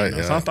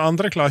rutiner, sant?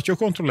 Andre klarer ikke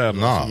å kontrollere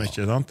det så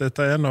mye, sant?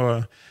 Dette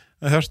noe...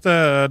 Jeg hørte,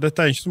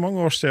 dette ikke så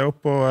mange år siden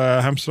oppe på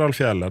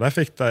Hemsedalfjellet. Jeg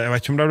vet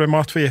ikke om det ble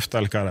matforgift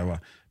eller hva det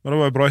var. Men det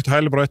var jo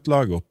hele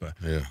brøytelaget oppe.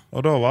 Ja.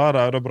 Og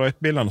da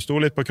brøytbilene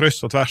stod litt på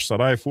kryss og tvers, og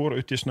de for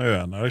ut i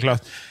snøen. Og det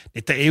klart,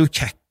 dette jo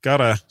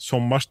kjekkere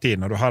sommerstid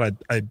når du har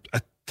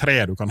et tre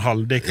du kan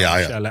holde i,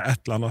 kanskje, eller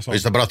et eller annet sånt.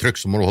 Hvis det bra trykk,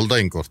 så må du holde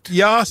deg inn kort.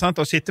 Ja,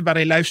 sant, og sitte bare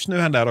i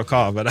løssnøen der og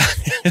kave der.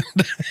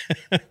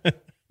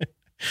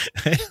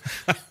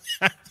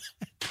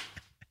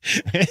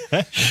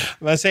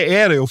 Men så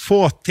det jo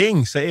få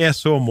ting som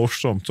så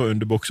morsomt så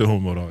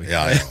underbuksehumor også.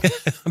 Ja.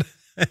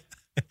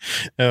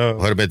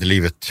 Hør med til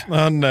livet.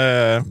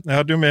 Jeg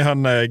hadde jo med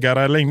han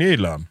Gerelling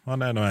Nyland. Han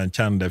nå en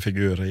kjent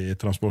figur i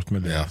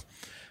transportmiljøet.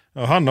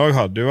 Og han også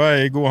hadde jo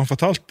han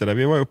fortalte det,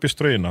 vi var jo oppe i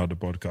Stryn og hadde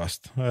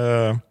podcast.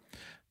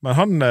 Men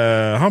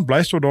han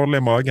ble så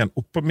dårlig i magen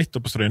midt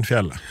oppe på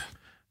Strynfjellet.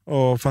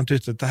 Og fant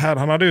ut at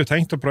han hadde jo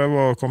tenkt å prøve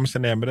å komme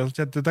seg ned, men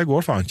det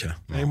går faen ikke.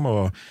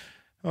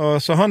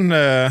 Og så han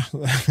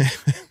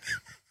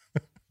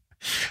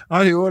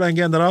gjorde den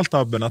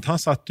generaltabben at han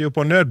satte jo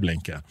på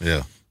nødblinken.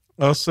 Ja.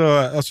 Og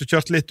så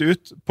kjørte litt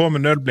ut på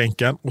med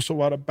nødblinken, og så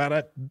var det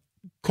bare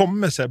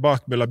komme seg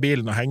bak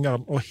bilen og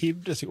hengeren og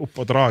hivde seg opp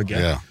på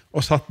draget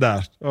og satt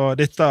der. Og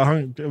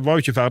han var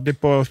jo ikke ferdig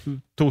på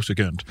 2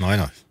 sekunder. Nei.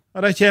 Og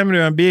der kommer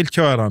jo en bil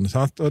kjørende,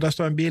 sant? Og der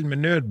står en bil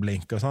med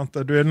nødblink, og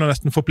du nå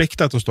nesten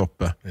forpliktet til å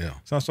stoppe. Ja.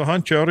 Så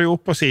han kjører jo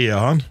opp på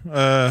siden,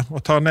 og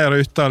tar ned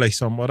ruta,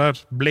 liksom, og der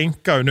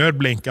blinker jo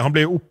nødblinket. Han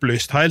blir jo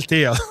opplyst hele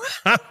tiden.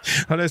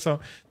 Og det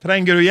sånn,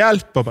 trenger du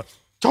hjelp? Og bare,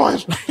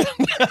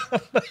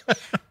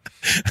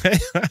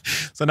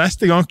 så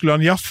neste gang skulle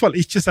han i hvert fall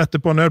ikke sette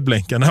på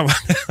nødblinken.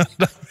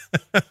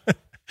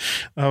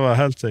 Det var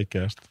helt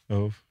sikkert.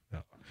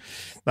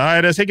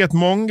 Nei, det sikkert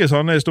mange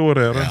sånne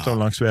historier rundt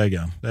om langs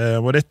veien.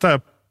 Og dette,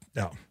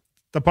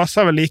 det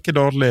passer vel like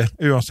dårlig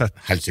uansett.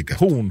 Helt sikkert.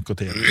 Hvor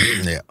tid.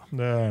 Ja.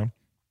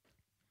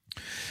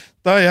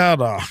 Det gjør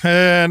det.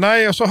 Nei,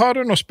 og så har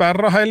du nå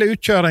sperret hele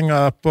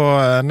utkjøringen på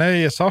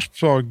nede i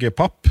Sarpsborg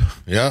Papp.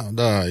 Ja,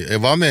 jeg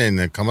var med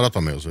en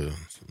kamerat av meg, og så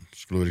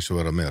skulle jeg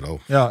liksom være med da.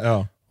 Ja.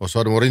 Og så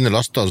hadde de vært inne i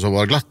lastet, og så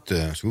var det glatt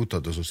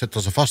skotet, og så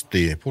setter seg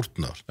fast i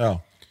porten der. Ja.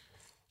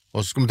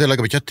 Og så skulle vi til å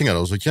legge på kjettinger,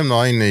 og så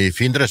kommer det en i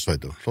findress,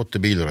 vet du. Flotte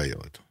bilreier,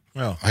 vet du.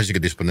 Ja. Helt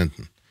sikkert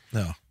disponenten.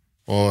 Ja.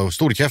 Og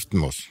stor i kjeften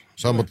med oss.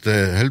 Så han måtte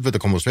helvete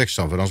komme oss vekk,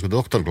 for han skulle til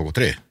doktoren klokka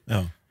 3.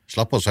 Ja.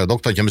 Slapp av seg,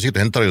 doktoren kommer sikkert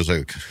og henter deg og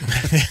seg.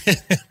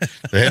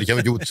 Det her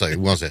kommer ikke ut seg,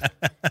 uansett.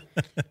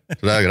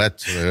 det greit.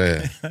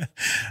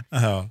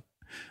 Ja.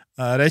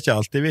 Det ikke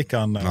alltid vi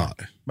kan...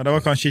 Nei. Men det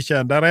var kanskje ikke...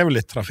 Der jo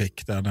litt trafikk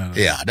der nede.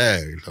 Ja, det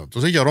klart.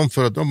 Og så ikke rom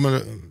for at de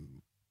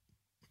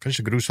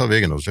kanskje gruser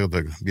veien og så at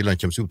bilene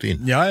kommer seg ut og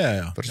inn. Ja.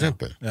 For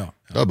eksempel. Ja.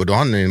 Da burde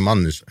han en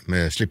mann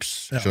med slips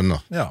skjønne.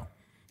 Ja.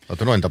 At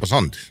det nå ikke på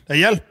sand.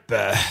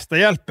 Det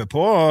hjelper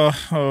på å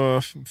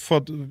få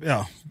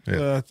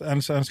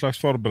en slags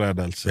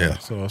forberedelse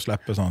så å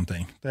slippe sånne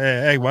ting.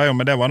 Jeg var jo,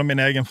 men det var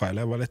min egen feil.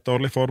 Jeg var litt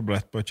dårlig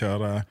forberedt på å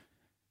kjøre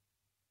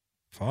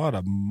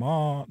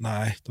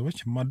Nei, det var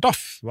ikke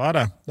Madaff, var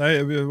det. Da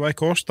jeg var i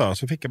Kårstad,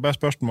 så fikk jeg bare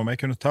spørsmål om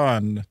jeg kunne ta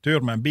en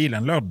tur med en bil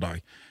en lørdag,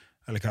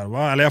 eller hva det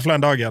var, eller i hvert fall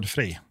en dag jeg hadde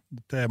fri,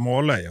 til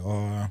Måløy,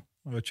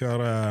 og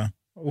kjøre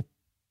opp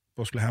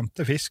og skulle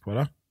hente fisk, var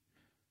det?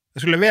 Jeg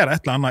skulle levere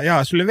et eller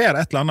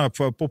annet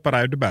på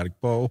Raudeberg,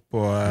 på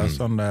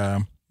sånn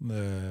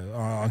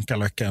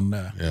Ankerløkken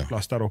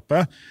plass der oppe,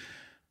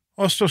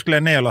 og så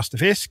skulle jeg ned og laste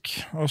fisk,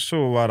 og så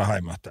var det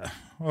hjemme etter.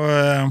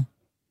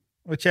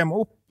 Og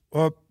kommer opp,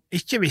 og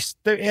ikke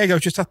visste, jeg har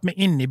jo ikke satt meg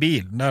inn i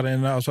bilen der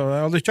inne, altså jeg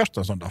har aldri kjørt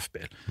en sånn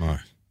DAF-bil. Nei.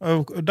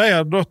 Og de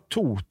da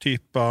 2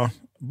 typer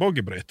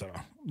boggebrytere.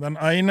 Den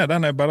ene,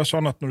 den bare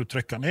sånn at når du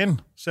trykker den inn,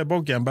 så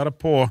boggen bare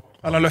på,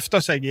 eller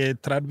løfter seg i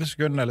 30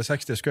 sekunder eller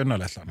 60 sekunder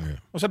eller et eller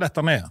annet, og så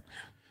detter den ned igjen.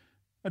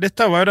 Og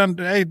dette var jo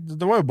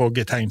det var jo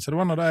boggetegn, så det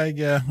var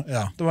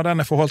det var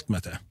den jeg forholdt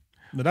meg til.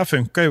 Men det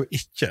funket jo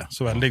ikke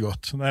så veldig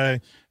godt.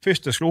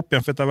 Først jeg slo opp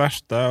igjen for etter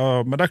verste,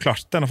 men da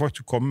klarte jeg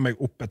faktisk å komme meg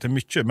opp etter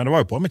mye, men det var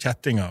jo på med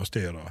kjettinger og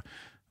styr.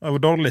 Det var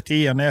dårlig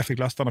tid når jeg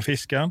fikk lastet av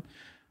fisken,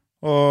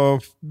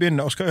 og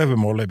begynner å skal over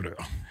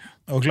Måløybrua.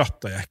 Og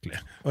glatt og jæklig.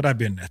 Og der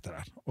begynner jeg etter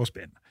der, å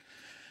spinne.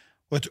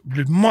 Og det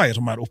blir mer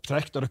og mer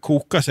opptrekt, og det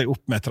koker seg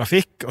opp med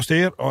trafikk og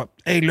styr, og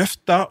jeg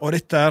løfter, og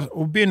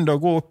begynner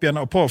å gå opp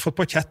igjen, og fått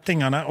på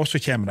kjettingene, og så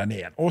kommer den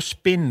igjen, og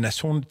spinner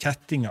sånne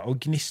kjettinger,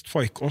 og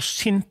gnistfolk, og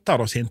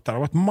sinter, det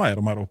var mer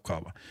og mer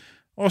oppgave.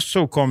 Og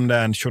så kom det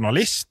en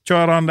journalist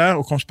kjørende,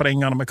 og kom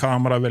springende med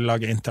kamera og ville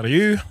lage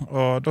intervju,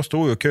 og da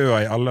stod jo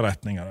køa i alle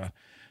retninger der.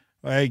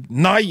 Og jeg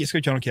skal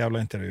ikke ha noe jævla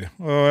intervju.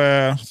 Og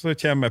så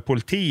kommer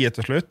politiet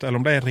til slutt, eller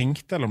om de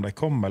ringte, eller om de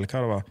kom, eller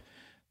hva det var.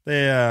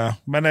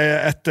 Men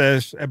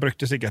jeg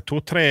brukte sikkert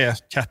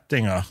 2-3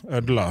 kjettinger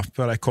ødla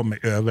før jeg kom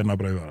meg over denne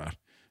brua der.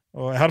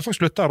 Og jeg hadde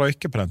faktisk sluttet å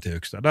røyke på den tid,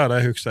 der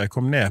jeg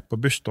kom ned på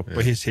busstopp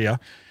på his sida,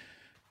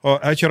 og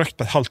jeg hadde ikke røykt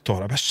på et halvt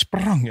år. Jeg bare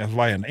sprang av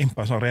veien inn på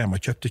en sånn Rema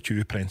og kjøpte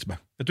 20 prinsbær.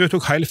 Vet du, jeg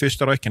tok hele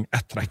første røyken i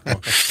ett trekk på.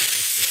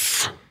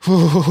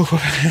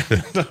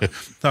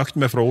 Snakket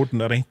med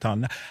Froden og ringte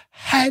han.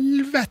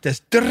 Helvetes,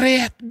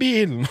 dret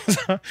bilen!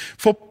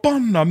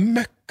 Forbanna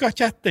møkka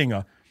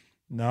kjettinger!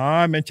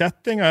 Nei, men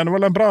kjettinger er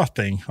vel en bra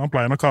ting. Han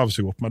pleier å kave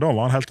seg opp, men da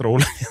var han helt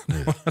rolig.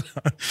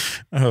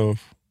 Nei,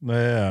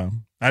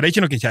 det er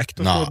ikke noe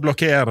kjekt å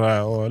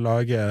blokkere og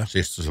lage...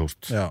 Siste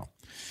sort. Ja.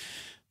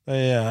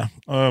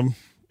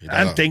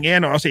 En ting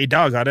nå, altså i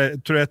dag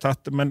tror jeg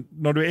tatt, men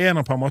når du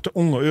nå på en måte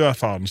ung og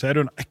uerfaren, så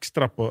du en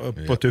ekstra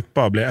på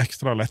tuppa og blir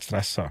ekstra lett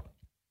stresset.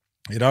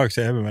 I dag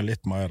så vi vel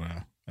litt mer,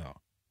 ja.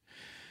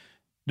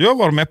 Du har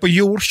vært med på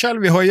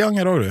jordskjelv i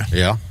Høyanger, da, du?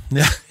 Ja.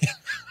 Ja.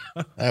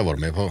 Jeg var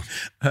med på.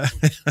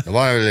 Det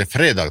var jo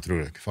fredag,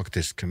 tror jeg,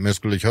 faktisk. Vi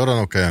skulle kjøre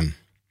noen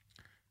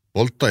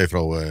bolter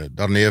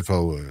der nede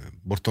fra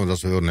bortom der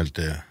så høren helt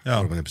til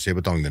på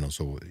Sebetangen og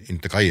så inn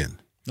til kajen.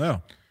 Ja.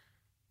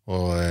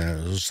 Og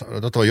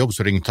dette var jobb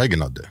som Ring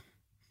Teigen hadde.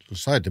 Så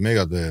sa jeg til meg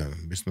at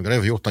hvis vi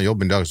greier å få gjort den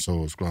jobben i dag, så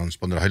skulle han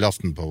spandere hele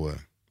aften på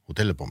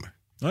hotellet på meg.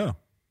 Ja.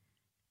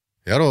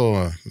 Ja,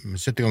 da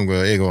sitter i gang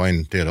jeg og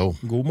en til da.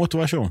 God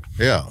motivasjon.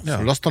 Ja,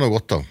 så lastet han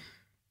godt da.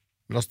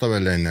 Lastet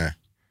vel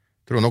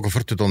tror jeg noe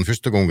 40 tonn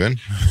første gangen.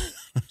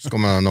 Så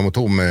kom jeg nummer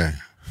 2 med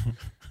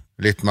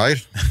litt mer.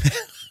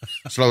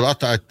 Så la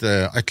vi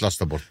et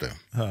lastet borte.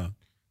 Ja.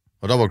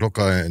 Og da var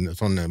klokka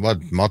var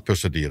et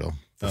matpøssetid da,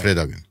 på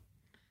fredagen.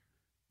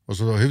 Og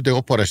så huvde jeg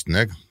opp på resten,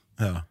 jeg.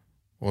 Ja.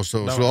 Og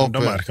så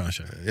da mer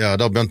kanskje. Ja,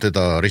 da begynte jeg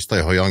å riste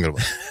i Høyanger.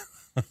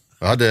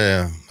 Jeg hadde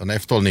den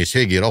F-12 i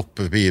Segir opp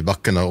i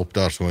bakken opp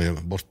der, som var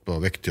bort på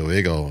vektig og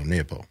vega og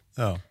ned på.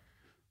 Ja.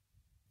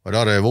 Og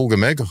der våget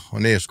meg,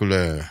 og ned skulle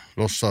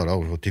losse da,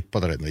 og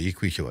tippet der, men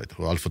gikk jo ikke, vet du,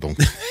 det var alt for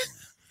tungt.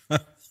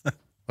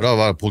 Og da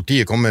var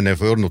politiet kommet ned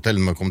for Ørn Hotel,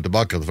 men kom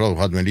tilbake derfra,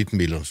 og hadde med en liten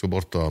bil, og skulle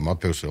bort og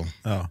matpause.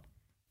 Ja.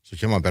 Så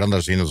kommer han på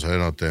andre siden og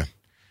sier at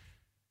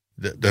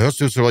det høres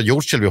ut som det var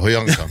jordskjelv i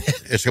Høyanger.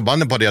 Jeg skal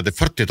banne på det at det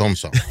 40 tonn,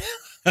 sa han.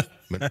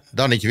 Men da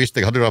han ikke visste,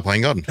 jeg hadde det på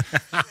en gang.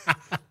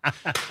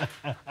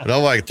 Og da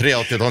var jeg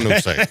 83 tonn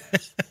opp seg.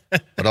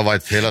 Og da var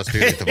et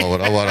felestyr etterpå, og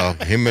da var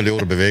det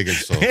himmeljord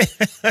bevegelse.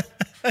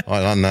 Og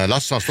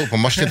Lasse, han stod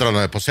på marsjedrarna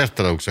og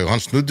passerte det også, og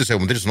han snudde seg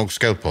om det som noe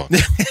skjøt på.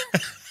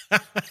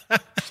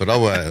 Så da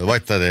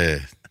vet jeg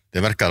det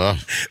merket da.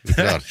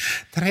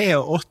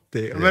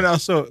 83, men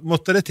altså,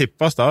 måtte det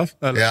tippes da?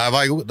 Eller? Ja,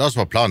 det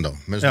som var planen da.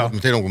 Men så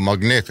måtte det noen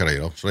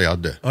magnetgreier da, så jeg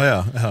hadde.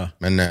 Ja.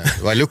 Men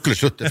det var en lukkelig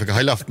slutt. Jeg fikk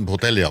hele aften på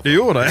hotellet. Du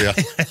gjorde det? Ja.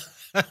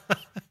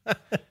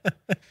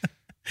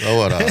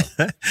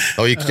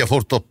 Da gikk jeg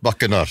fort opp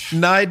bakken der.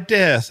 Nei,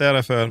 det ser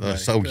jeg før. Da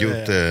så ikke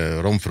ut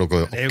rom for å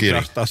det jo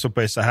klart, altså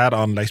på disse her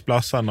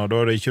anleggsplassene, og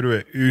da det ikke du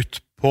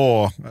ut på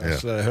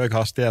høy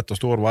hastighet og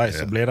stor vei,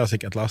 så blir det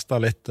sikkert lastet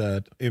litt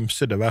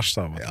ymse divers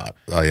av. Ja,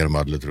 det gjør vi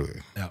alle, tror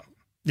jeg.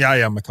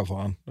 Ja, men hva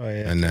faen.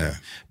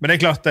 Men det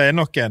klart, det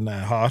nok en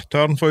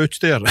hardtørn for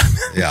utstyret.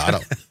 Ja da,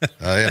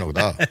 det nok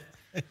det.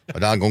 Og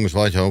den gangen så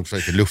var det også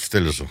ikke luft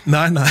eller så.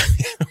 Nei.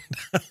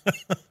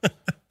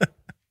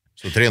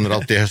 Så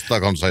 380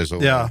 hester kan du si så.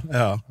 Ja.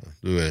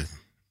 Du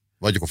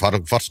var ikke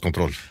noe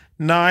fartskontroll.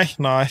 Nei,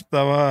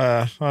 det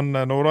var han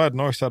Nordøyden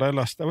også, det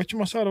var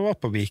ikke man sa det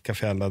var på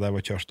Vikafjell, der det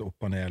var kjørt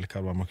opp og ned, eller hva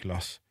det var man kunne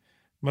lase.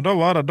 Men da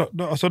var det,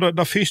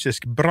 da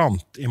fysisk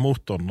brant i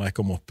motoren når jeg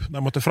kom opp. De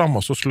måtte frem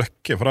og så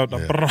sløkke, for da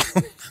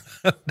brant.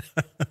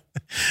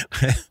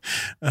 Det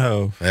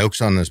er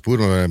også en spor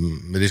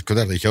med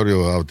diskuterte, jeg kjører jo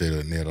av og til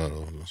ned der,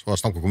 og så var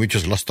det snakk om hvor mye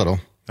som laster da.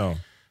 Ja.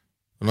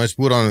 Og når jeg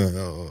spor han,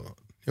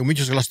 hvor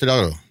mye som laster i dag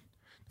da?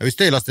 Hvis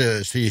jeg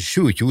laster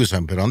 27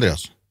 som Per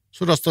Andreas,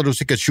 så laster du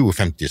sikkert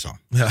 57, sa han.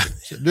 Ja.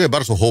 Du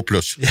bare så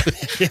håpløs.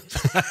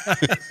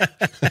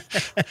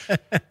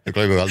 Du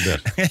klarer meg aldri.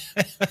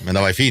 Men det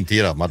var en fin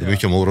tid da, man hadde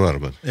mye moro her.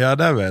 Ja,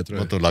 det vet jeg.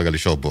 Måtte lage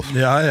litt show på.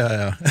 Ja.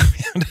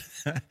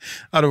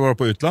 Har du vært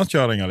på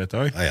utlandskjøringer litt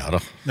også? Ja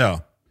da. Ja.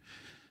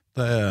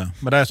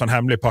 Men det sånn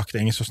hemmelig pakt,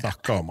 ingen som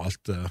snakker om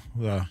alt.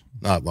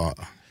 Nei,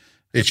 bare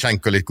litt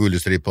skjenk og litt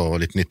gulestripa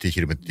og litt 90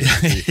 kilometer.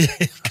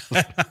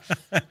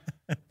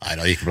 Nei,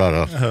 det gikk bra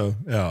da.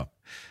 Ja.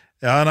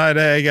 Ja, nei,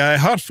 jeg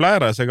har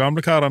flere av disse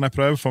gamle karene jeg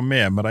prøver å få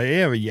med, men de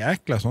jo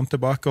jækla sånn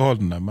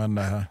tilbakeholdende, men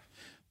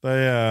de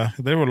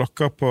driver og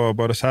lokker på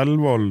både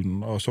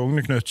Selvolden og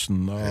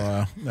Sogneknutsen,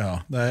 og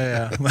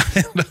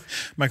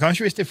men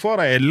kanskje hvis de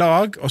får deg i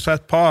lag, og så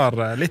et par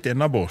litt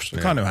innabords,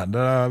 så kan jo hende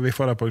vi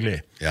får deg på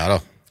glid. Ja da,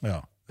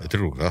 jeg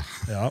tror det.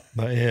 Ja,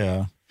 det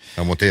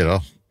Jeg må til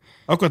da.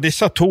 Akkurat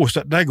disse to,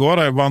 de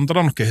går og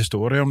vandrer noen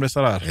historier om disse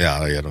der. Ja,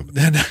 det gjør det.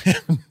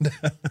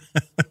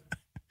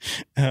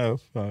 Ja.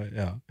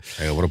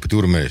 Jeg har vært på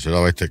tur med deg, så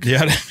da vet jeg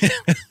ikke.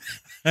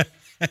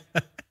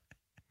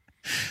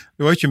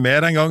 Du var ikke med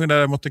den gangen der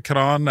de måtte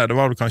krane, det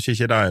var vel kanskje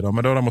ikke deg da,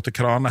 men da de måtte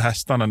krane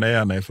hestene ned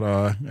igjen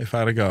i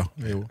ferga.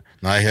 Jo.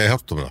 Nei, jeg har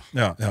hørt om det.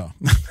 Ja.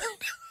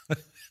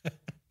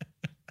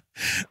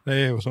 Det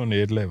jo så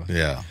nydelig.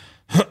 Ja.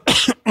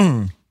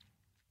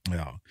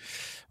 Ja.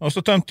 Og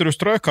så tømte du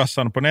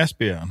strøkassene på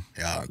Nesbyen.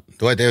 Ja,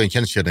 da det jo en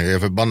kjennskjønning, jeg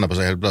forbannet på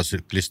seg helt bra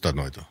syklister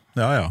nå.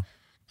 Ja.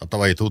 Dette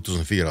var i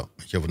 2004,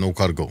 ikke for noe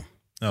cargo.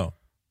 Ja.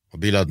 Og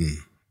biladen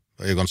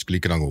var jo ganske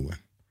like den gangen.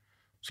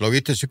 Så lag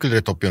vi til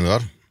sykkelrett opp igjen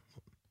der.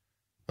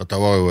 Dette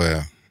var jo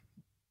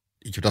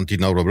ikke på den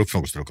tiden jeg var brukt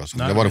for noen strøkasser.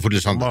 Det var en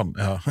fulle sand.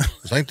 Ja.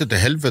 Så jeg tenkte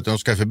til helvete, nå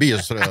skal jeg forbi og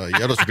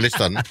gjøre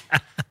syklistene.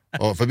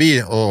 Og forbi,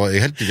 og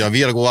jeg helt ikke,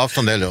 vi hadde god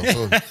avstand heller. Og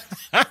så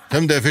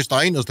tømte jeg først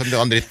en, og så tømte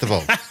jeg andre etterpå.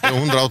 Det var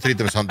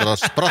 130 med sand, og da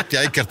spratt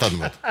jeg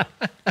eikertene.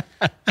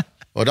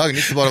 Og dagen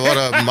ikke bare var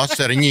det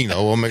masse ringing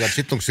og om jeg hadde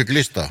sett noen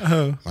syklister.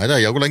 Nei,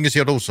 det jo lenge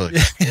siden også.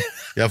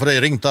 Ja, for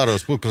jeg ringte der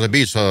og spurte hva som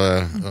bil så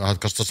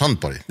hadde kastet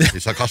sand på dem. De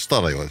sa kastet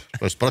det jo,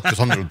 og det spratt jo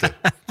sand rundt det.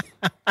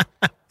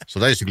 Så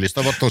de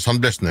syklister var noen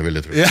sandblestene,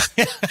 vil jeg tro.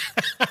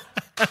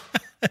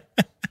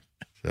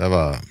 Så det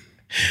var...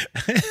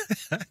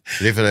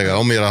 Derfor jeg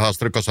omgjør å ha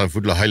strøkket seg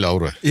fulle hele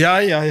året. Ja.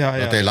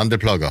 At det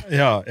landeplager.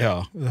 Ja,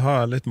 det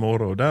har litt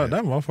moro.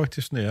 Den var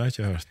faktisk ny, jeg har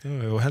ikke hørt. Det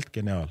var jo helt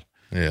genial.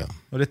 Ja.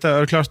 Og dette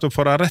klart å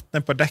få det rett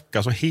ned på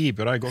dekka, så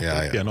hiver det godt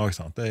opp igjen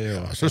også, sant? Det jo...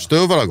 Ja, så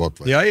støver det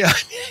godt. Ja.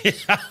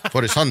 For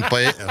det sand på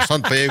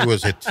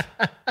egoet sitt.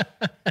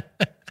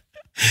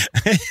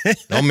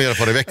 Det omgjør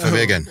for det vekk fra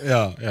vegen.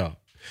 Ja.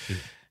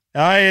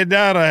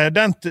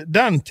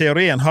 Den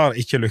teorien har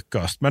ikke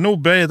lykkes, men nå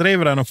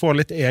driver den å få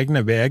litt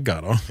egne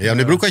veger da. Ja,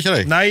 men de bruker ikke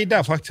det? Nei,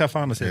 det faktisk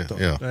erfarne sitt.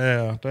 Ja.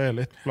 Det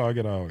litt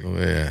plage da også.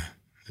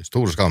 Det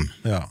stor skam.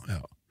 Ja.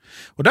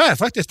 Og det har jeg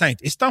faktisk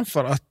tenkt, i stedet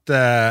for at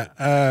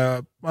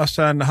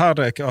altså en har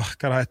hva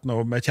det heter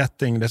nå, med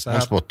kjetting disse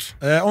her.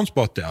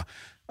 On-spot, ja.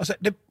 Altså,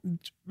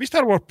 hvis det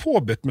hadde vært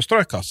påbytt med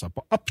strøkasser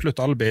på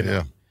absolutt alle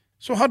biler,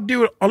 så hadde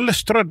jo alle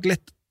strødd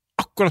litt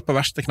akkurat på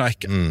verste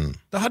kneiken.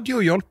 Det hadde jo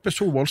hjulpet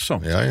så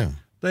voldsomt. Ja.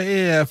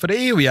 For det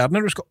jo gjerne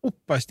når du skal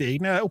opp en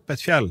stigning, opp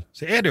et fjell,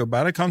 så det jo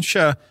bare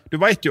kanskje, du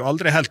vet jo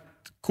aldri helt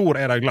hvor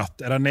det glatt,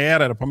 det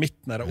nede, det på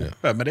midten, det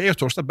oppe, men det jo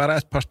stort sett bare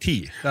et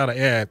parti der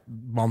det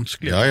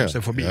vanskelig å se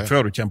forbi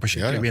før du kommer på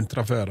skikkelig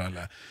vinterfør,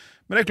 eller...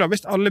 Men det klart,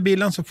 hvis alle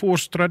bilene som får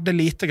strødde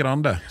lite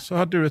grande, så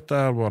hadde jo dette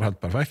vært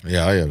helt perfekt.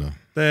 Ja.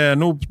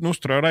 Nå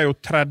strør det jo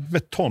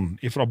 30 tonn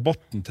fra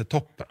botten til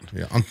toppen.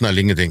 Ja, enten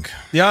eller ingenting.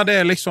 Ja, det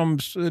liksom,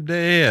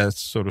 det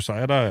så du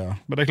sier det, ja.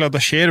 Men det klart,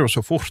 det skjer jo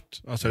så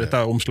fort, altså dette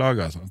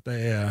omslaget, sant?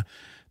 Det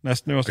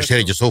nesten uansett... Det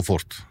skjer ikke så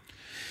fort.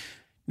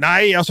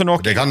 Nei, altså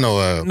noen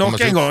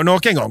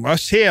ganger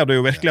ser du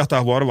jo virkelig at det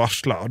har vært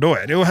varslet, og da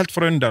det jo helt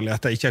forunderlig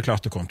at det ikke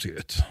klart å komme seg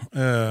ut.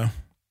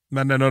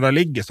 Men når det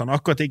ligger sånn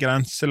akkurat i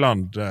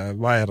grenseland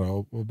veier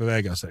og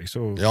beveger seg,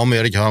 så... Ja, men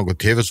jeg ikke har noen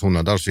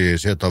TV-soner der som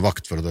sitter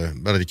vakt for det,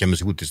 bare de kommer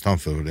seg ut i stand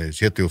for, de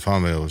sitter jo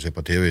faen med å se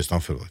på TV i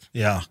stand for.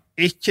 Ja,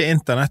 ikke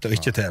internett og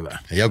ikke TV.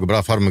 Jeg jager bra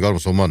farmegarm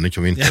om sommeren, ikke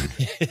om vinteren.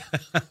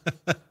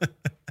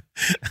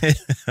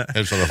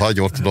 Ellers hadde jeg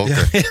gjort det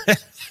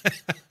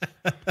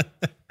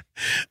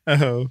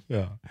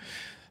Ja.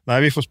 Nei,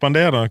 vi får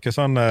spandere noen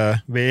sånne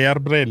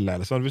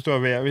VR-briller. Så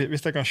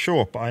hvis jeg kan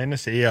se på ene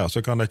siden,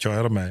 så kan jeg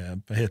kjøre meg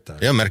hit her.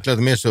 Det merkelig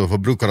at vi som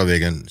forbrukere av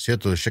veien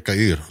sitter og sjekker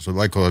yr, så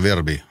vet hva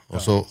VR blir.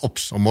 Og så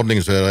opps, om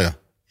morgenen så det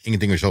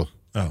ingenting å se.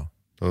 Ja.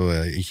 Da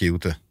jeg ikke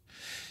ute.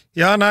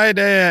 Ja, nei,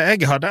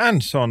 jeg hadde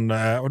en sånn,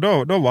 og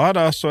da var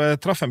det altså,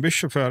 jeg traff en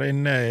bussjåfør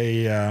inne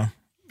i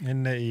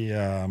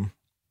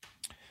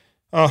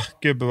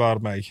Gud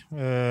bevare meg.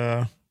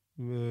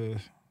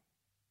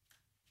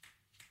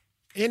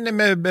 Inne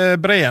med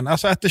breien,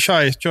 altså etter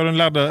Skei, kjører hun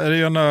lærde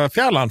gjennom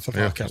Fjærland for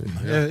Falkersen.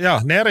 Ja,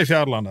 nede i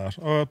Fjærland der.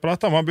 Og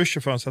pratet med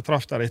bussjåføren som jeg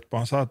traff der etterpå,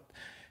 han sa at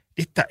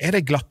dette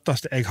det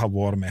glatteste jeg har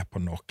vært med på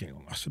noen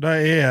gang. Altså,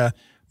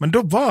 men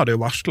da var det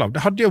jo varslet.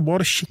 Det hadde jo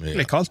vært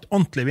skikkelig kaldt,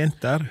 ordentlig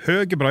vinter,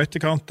 høye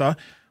brøytekanter,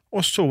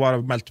 og så var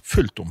det meldt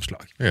fullt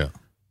omslag. Ja.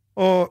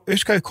 Og jeg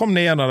husker jeg kom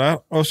ned igjen der,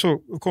 og så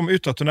kom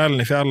ut av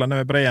tunnelen i Fjærland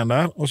med breien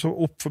der, og så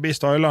opp forbi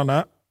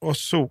Støylene, og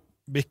så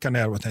bikket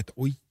ned og tenkte,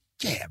 oi,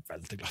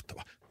 jævlig glatt det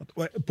var.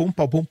 Og jeg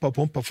pumpa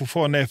for å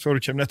få ned før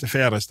du kommer ned til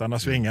Færes, denne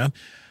svingen.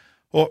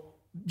 Og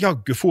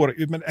jaggu for,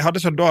 men da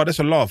hadde jeg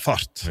så lav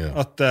fart,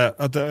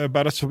 at jeg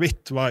bare så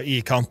vidt var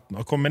i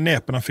kanten, og kom ned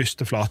på den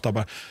første flata,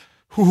 bare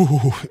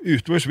ut,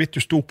 det var jo så vidt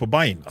du stod på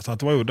beina,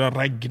 det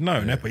regnet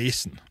jo ned på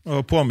isen,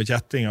 og på med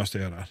kjetting og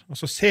styrer. Og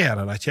så ser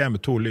jeg det kommer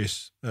 2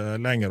 lys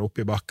lenger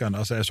opp i bakken,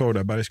 altså jeg så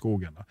det bare i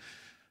skogen.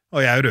 Og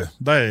jeg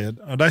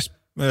de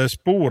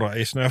sporer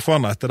i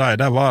snøfåndet etter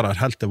det var der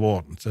helt til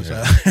våren, så og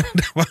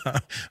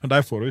de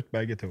får ut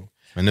begge to.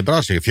 Men det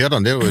bra seg i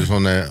Fjærland, det jo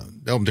sånn,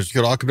 det om du skal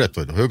kjøre akebrett,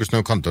 høye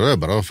snøkanter,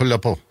 det bare å følge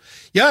på.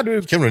 Ja,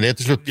 kommer du ned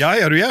til slutt? Ja,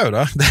 du gjør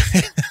det.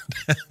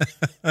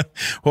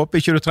 Håper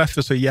ikke du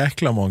treffer så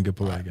jækla mange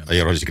på veien. Det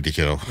gjør jeg sikkert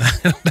ikke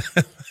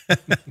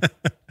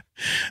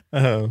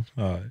da.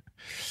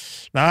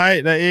 Nei,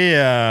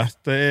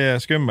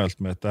 det skummelt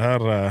med dette her.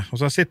 Og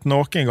så har jeg sett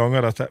noen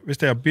ganger at hvis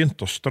jeg har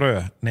begynt å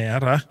strø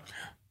nede,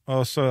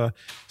 og så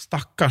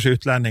stakkars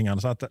utlendingene,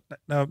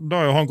 da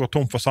har jo han gått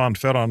tom for sand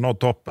før han nådd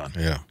toppen,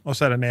 og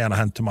så det ned og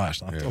hente mer,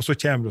 og så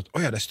kommer du ut,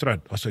 det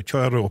strødd, og så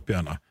kjører du opp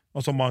igjen, og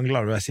så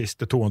mangler du de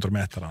siste 200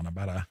 meterne,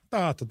 bare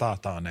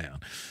ta ned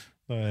igjen.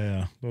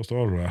 Da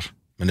står du der.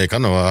 Men det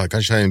kan jo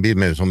kanskje en bil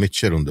med sånn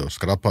midtskjerunde og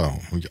skrapa, og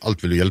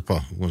alt vil jo hjelpe,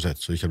 uansett,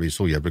 så ikke blir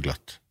så jævlig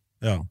glatt.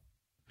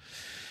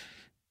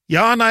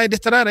 Ja, nei,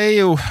 dette der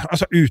jo,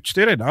 altså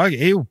utstyret i dag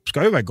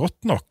skal jo være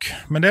godt nok,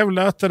 men det vel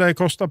at det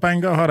koster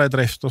penger å ha det i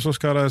drift, og så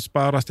skal det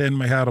spares inn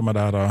meg her og med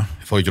der.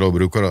 Jeg får ikke lov å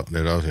bruke det,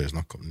 det det jeg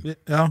snakker om.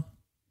 Ja,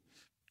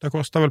 det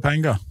koster vel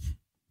penger.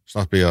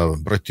 Snart blir jeg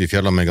brøtt i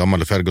fjellet med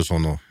gammel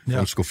Ferguson og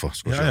skuffa.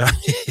 Ja.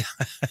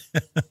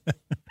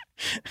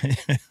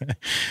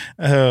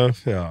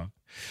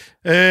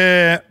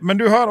 Men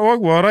du har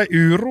også vært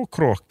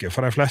urokråke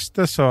for de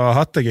fleste som har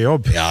hatt deg i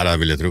jobb. Ja, det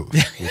vil jeg tro.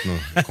 Uten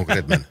noe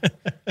konkret, men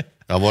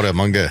det har vært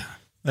mange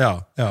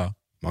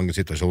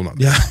situasjoner.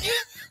 Ja.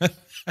 Det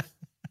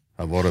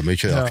har vært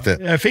mye akte.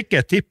 Jeg fikk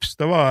et tips,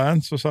 det var en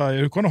som sa,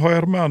 du kunne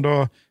høre med han,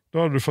 da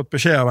hadde du fått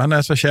beskjed av henne,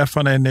 så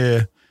sjefen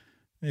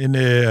inn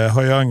i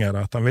Høyanger,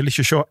 at han ville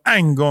ikke se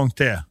en gang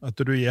til at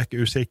du gikk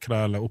usikra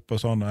eller opp på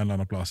sånn en eller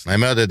annen plass. Nei,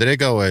 men det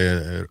dreget av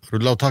en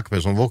rullavtak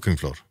med sånn walking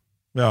floor.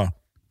 Ja.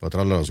 På at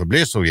alle så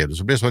ble så gjerne,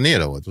 så ble så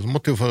nede, og så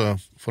måtte jo få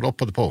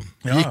oppe det på.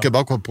 Gikk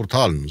bak på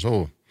portalen,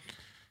 så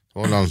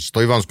var han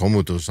støyvanns kom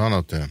ut og sa han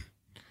at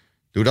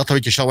du, dette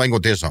vil ikke se en gang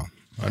til, sa han.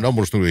 Men da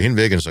må du snu hin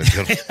vegen, så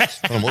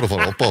da må du få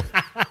det oppå.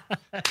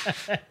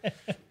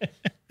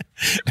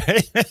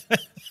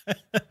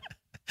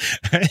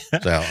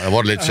 Så jeg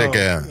var litt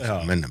sikker,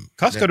 men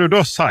hva skal du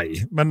da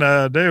si? Men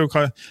det jo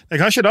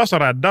det kanskje det som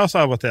redder oss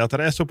av og til, at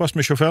det såpass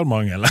mye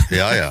sjåførmangel.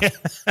 Ja.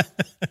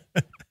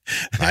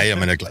 Nei,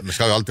 men vi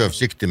skal jo alltid være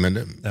forsiktig,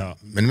 men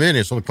vi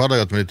i sånn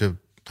hverdag at vi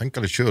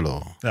tenker det selv,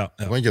 og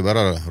det kan ikke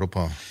være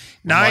råpa.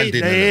 Nei,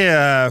 det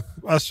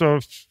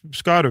altså,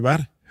 skal du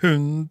være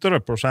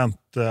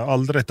 100%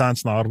 aldri ta en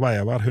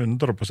snarvei, være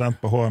 100%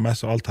 på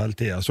HMS og alt hele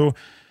tiden, så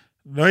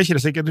da ikke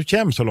det sikkert du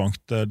kommer så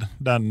langt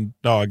den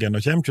dagen,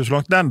 og kommer ikke så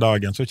langt den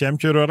dagen, så kommer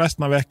ikke du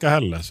resten av veka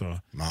heller. Så.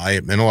 Nei,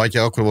 men nå har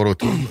ikke akkurat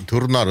vært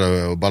turner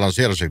og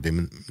balansere seg til,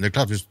 men det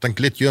klart, hvis du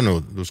tenker litt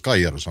gjennom du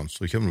skal gjøre sånn,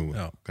 så kommer du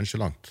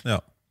kanskje langt. Ja.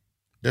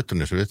 Dette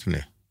er så litt for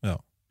det.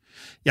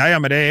 Ja,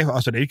 men det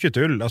jo ikke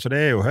tull, altså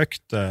det jo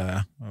høyt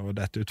og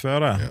dette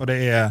utfører, og det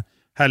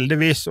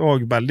heldigvis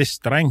også veldig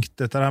strengt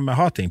dette der med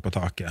å ha ting på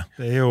taket.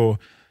 Det jo,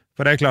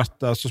 for det klart,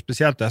 altså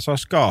spesielt det som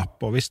har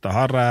skap, og hvis det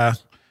har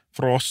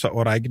fråse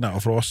og regne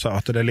og fråse,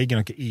 at det ligger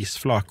noe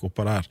isflak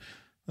oppå der.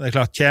 Det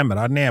klart, kommer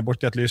det ned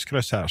bort i et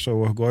lyskryss her, så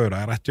går jo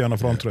det rett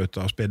gjennom frontruta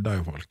og spidder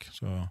jo folk.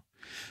 Så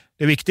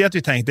det viktig at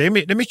vi tenker,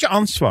 det mye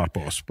ansvar på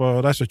oss, på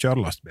de som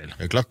kjører lastbil.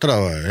 Jeg klatret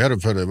her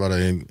før det var i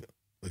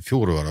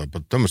fjor, var det på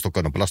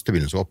tømmerstokkene på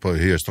lastebilen, så oppe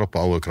i høye stropper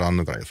over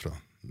kranegreier fra.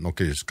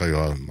 Noen skal jo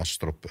ha masse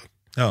stropper.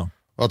 Ja.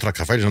 Og da trakk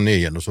jeg feil sånn ned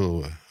igjen, og så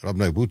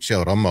ramlet jeg på utsida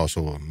og rammet, og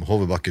så med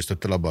hodet bak i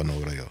støttelabbene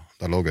og greier.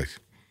 Der lå jeg.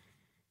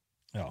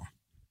 Ja.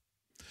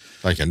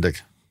 Det kjenner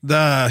jeg.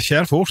 Det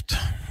skjer fort,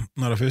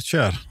 når det først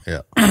skjer.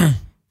 Ja.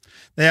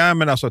 Ja,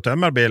 men altså,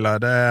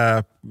 tømmerbiler,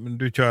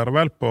 du kjører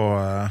vel på,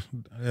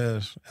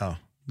 ja,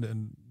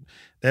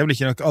 det vel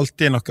ikke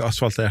alltid noe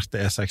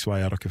asfalterte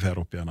E6-veier dere fer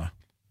opp igjen.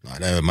 Nei,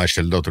 det mer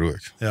sjelden, tror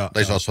jeg. Ja,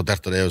 de som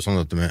asfalterte, det jo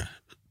sånn at vi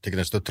tenker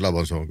den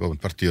støttelabbene som går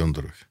hvert hjørne,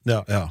 tror jeg.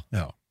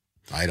 Ja.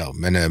 Neida,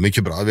 men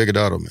mye bra veger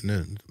der, men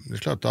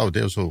det klart av og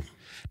til så...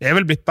 Det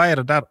vel blitt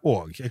bedre der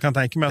også. Jeg kan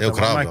tenke meg at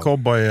det var mer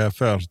cowboy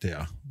før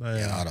tida.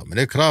 Ja da, men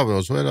det kravet,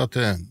 og så det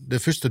at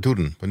det første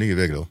turen på nye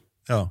veg da.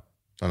 Ja.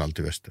 Den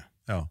alltid verste.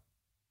 Ja.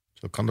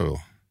 Så kan det jo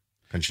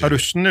kanskje... Har du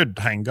snudd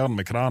hengeren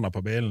med krana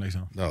på bilen,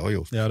 liksom? Det har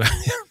jeg gjort. Ja,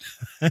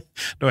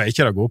 da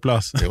ikke det god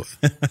plass. Jo.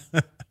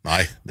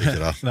 Nei, det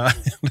ikke det.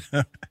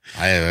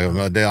 Nei,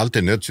 det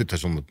alltid nødsutt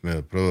som at vi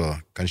prøver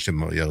kanskje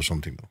å gjøre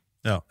sånne ting da.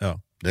 Ja.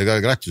 Det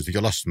greit hvis du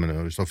ikke har last, men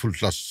hvis du har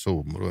fullt last, så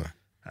må du...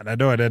 Ja,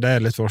 da det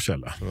litt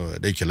forskjell da. Så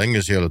det ikke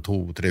lenge siden, eller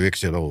 2-3 veker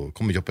siden, da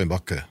kom jeg opp i en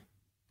bakke.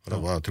 Og det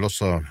var til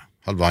lossa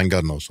halve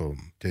hengeren, og så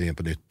til igjen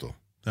på nytt, og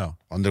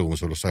andre ganger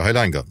så lossa jeg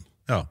hele hengeren.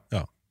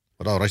 Ja.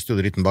 Og da reiste jo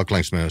dritten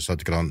baklengs med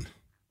satt i kranen.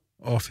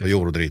 Og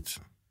gjorde drit.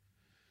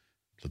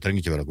 Så det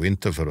trenger ikke være god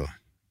vinter for å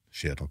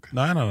skje noe.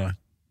 Nei.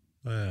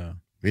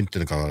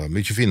 Vinteren kan være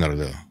mye finere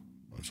det.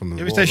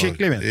 Hvis det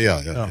skikkelig vinter.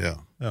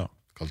 Ja.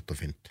 Kaldt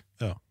og fint.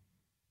 Ja.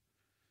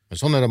 Men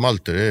sånn det med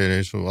alt, det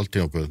så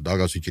alltid noen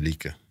dager som ikke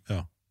liker.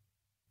 Ja.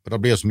 Og da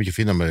blir det så mye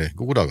finere med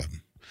gode dager.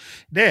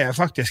 Det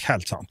faktisk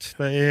helt sant.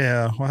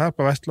 Og her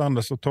på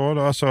Vestlandet så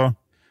tåler altså,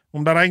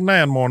 om det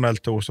regner en måned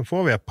eller to, så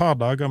får vi et par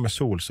dager med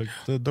sol, så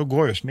da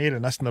går jo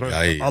smilet nesten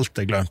rødt,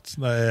 alt glemt.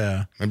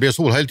 Men blir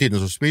sol hele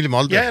tiden, så smiler vi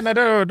aldri. Ja, nei,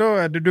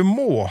 du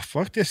må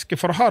faktisk,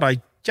 for å ha det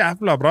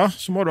jævla bra,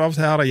 så må du av og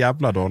til ha det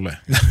jævla dårlig.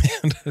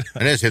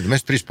 Men jeg setter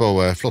mest pris på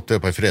flott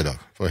det på en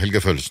fredag, for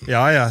helgefølelsen.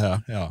 Ja.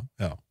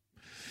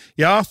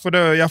 Ja, for det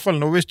i hvert fall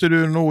nå, hvis du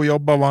nå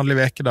jobber vanlig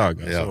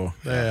vekedag, så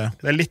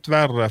det litt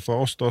verre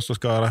for oss da, så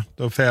skal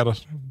det fer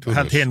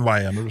helt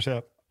hinveien, når du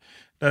ser.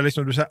 Det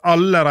liksom, du ser,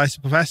 alle reiser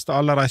på fest,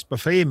 alle reiser på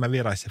fri, men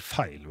vi reiser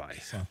feil vei.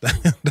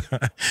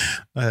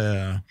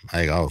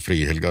 Jeg har fri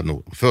i helger nå,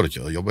 før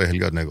ikke å jobbe i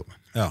helger når jeg går.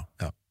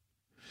 Ja.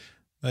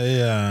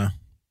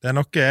 Det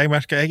noe jeg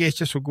merker, jeg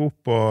ikke så god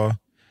på...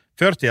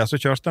 Før tida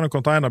så kjørte jeg noen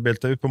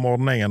containerbilder ut på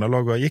morgenen,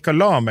 og gikk og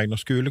la meg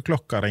når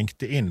skoleklokka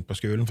ringte inn på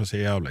skolen for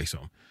siden av,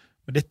 liksom.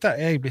 Men dette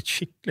jeg blitt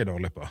skikkelig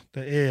dårlig på.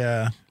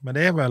 Men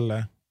det vel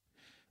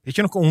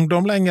ikke noe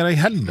ungdom lenger,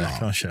 jeg heller,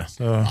 kanskje.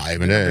 Så, nei,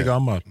 men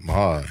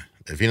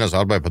det finnes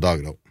arbeid på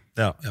dag, da.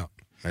 Ja.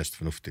 Mest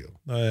fornuftig.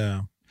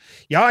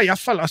 Ja, i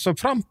hvert fall, altså,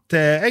 frem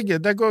til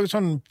det går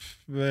sånn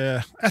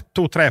 1,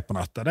 2, 3 på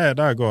natta,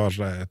 det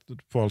går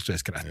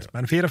forholdsvis greit.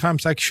 Men 4,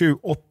 5, 6, 7,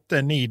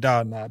 8, 9,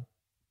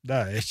 det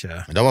ikke...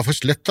 Men det var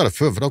først lettere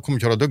før, for da kom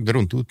vi kjøre døgnet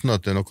rundt uten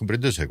at noen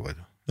brydde seg, vet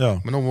du. Ja.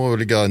 Men nå må vi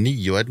ligge 9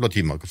 og 11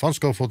 timer. Hva faen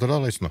skal vi få til det,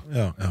 reisende?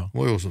 Ja.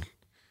 Må jo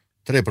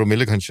 3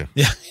 promille, kanskje.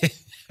 Ja.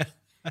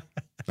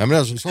 Nei, men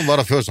sånn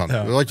var det før, sant?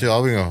 Vi var ikke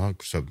avhengig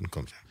av søvn,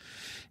 kanskje.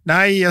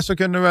 Nei, så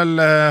kunne vel,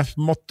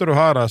 måtte du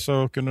ha det,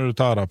 så kunne du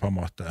ta det på en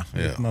måte.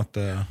 Uten at,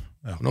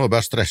 Nå det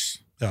bare stress.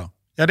 Ja,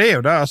 det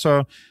jo det,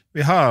 altså,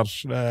 vi har...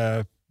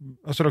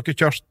 Altså, dere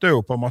kjørte jo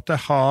på en måte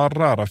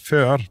hardere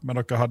før, men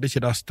dere hadde ikke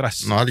det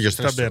stress. Nå hadde ikke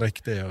stress. Det blir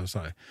riktig å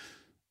si.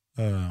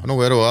 Nå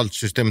det jo alt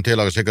systemet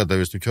tillaget sikkert at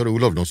hvis du kjører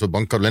Olav nå, så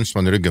banker du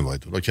lensmann i ryggen,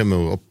 vet du. Da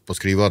kommer du opp på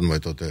skrivaren,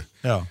 vet du,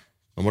 at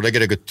nå må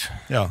legge deg ut.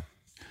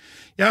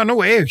 Ja, nå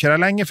jo ikke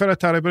det lenge før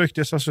jeg tar i bruk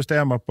disse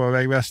systemene på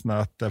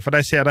Vegvesenet, for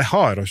de ser de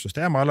har jo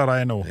systemer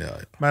allerede nå.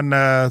 Men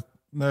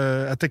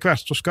etter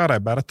hvert så skal de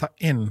bare ta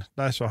inn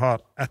de som har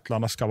et eller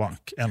annet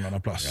skavank en eller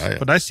annen plass.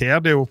 For de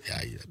ser det jo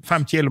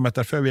 5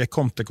 kilometer før vi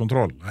kommet til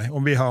kontroll,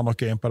 om vi har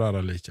noe innpå der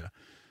eller ikke.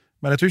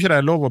 Men jeg tror ikke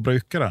det lov å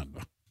bruke det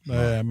enda.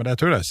 Men jeg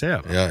tror de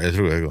ser det. Ja, jeg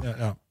tror jeg også.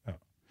 Ja.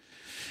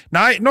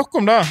 Nei, nok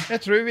om det. Jeg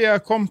tror vi har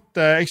kommet...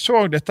 Jeg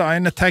så dette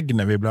ene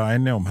tegnet vi ble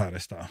enige om her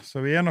i sted.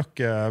 Så vi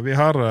vi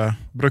har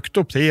brukt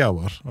opp tida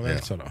vår.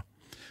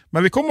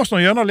 Men vi kom oss nå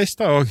gjennom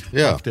lista også,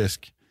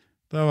 faktisk.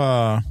 Det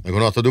var... Jeg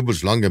kunne ha tatt dobbelt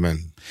så lange,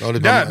 men...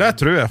 Det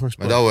tror jeg faktisk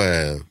på. Men da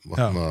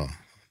var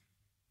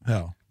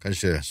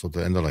kanskje sånn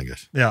enda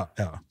lenger. Ja.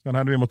 Sånn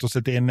hadde vi måttet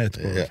sitte inne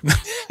etterpå.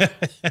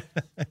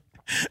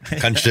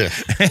 Kanskje.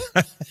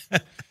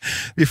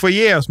 Vi får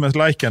gi oss mens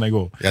leiken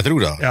god. Jeg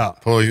tror det.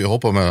 Jeg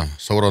håper vi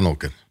sårer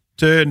noen.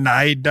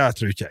 Nei, det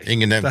tror ikke jeg.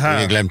 Ingen nevnt,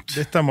 ingen glemt.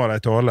 Dette må de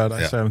tåle,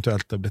 de som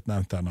eventuelt har blitt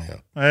nevnt her nå.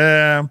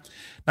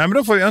 Nei, men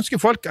da får vi ønske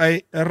folk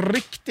en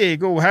riktig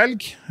god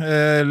helg.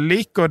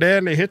 Like og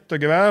dele i hytt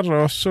og gevær,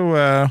 og så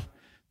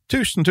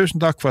tusen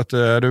takk for at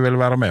du ville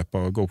være med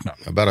på God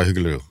Knall. Bare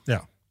hyggelig. Ja.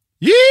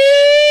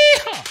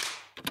 Yeeha!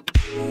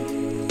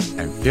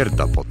 En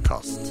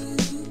Gjerde-podcast.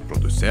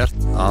 Produsert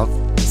av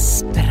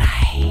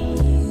Spray.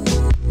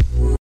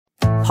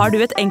 Har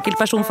du et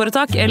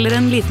enkeltpersonforetak eller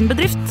en liten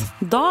bedrift?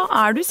 Da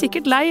du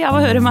sikkert lei av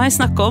å høre meg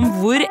snakke om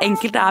hvor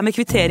enkelt det med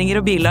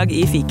kvitteringer og bilag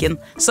i fiken.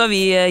 Så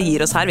vi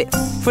gir oss her, vi.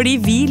 Fordi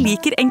vi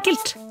liker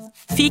enkelt.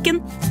 Fiken,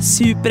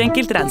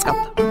 superenkelt regnskap.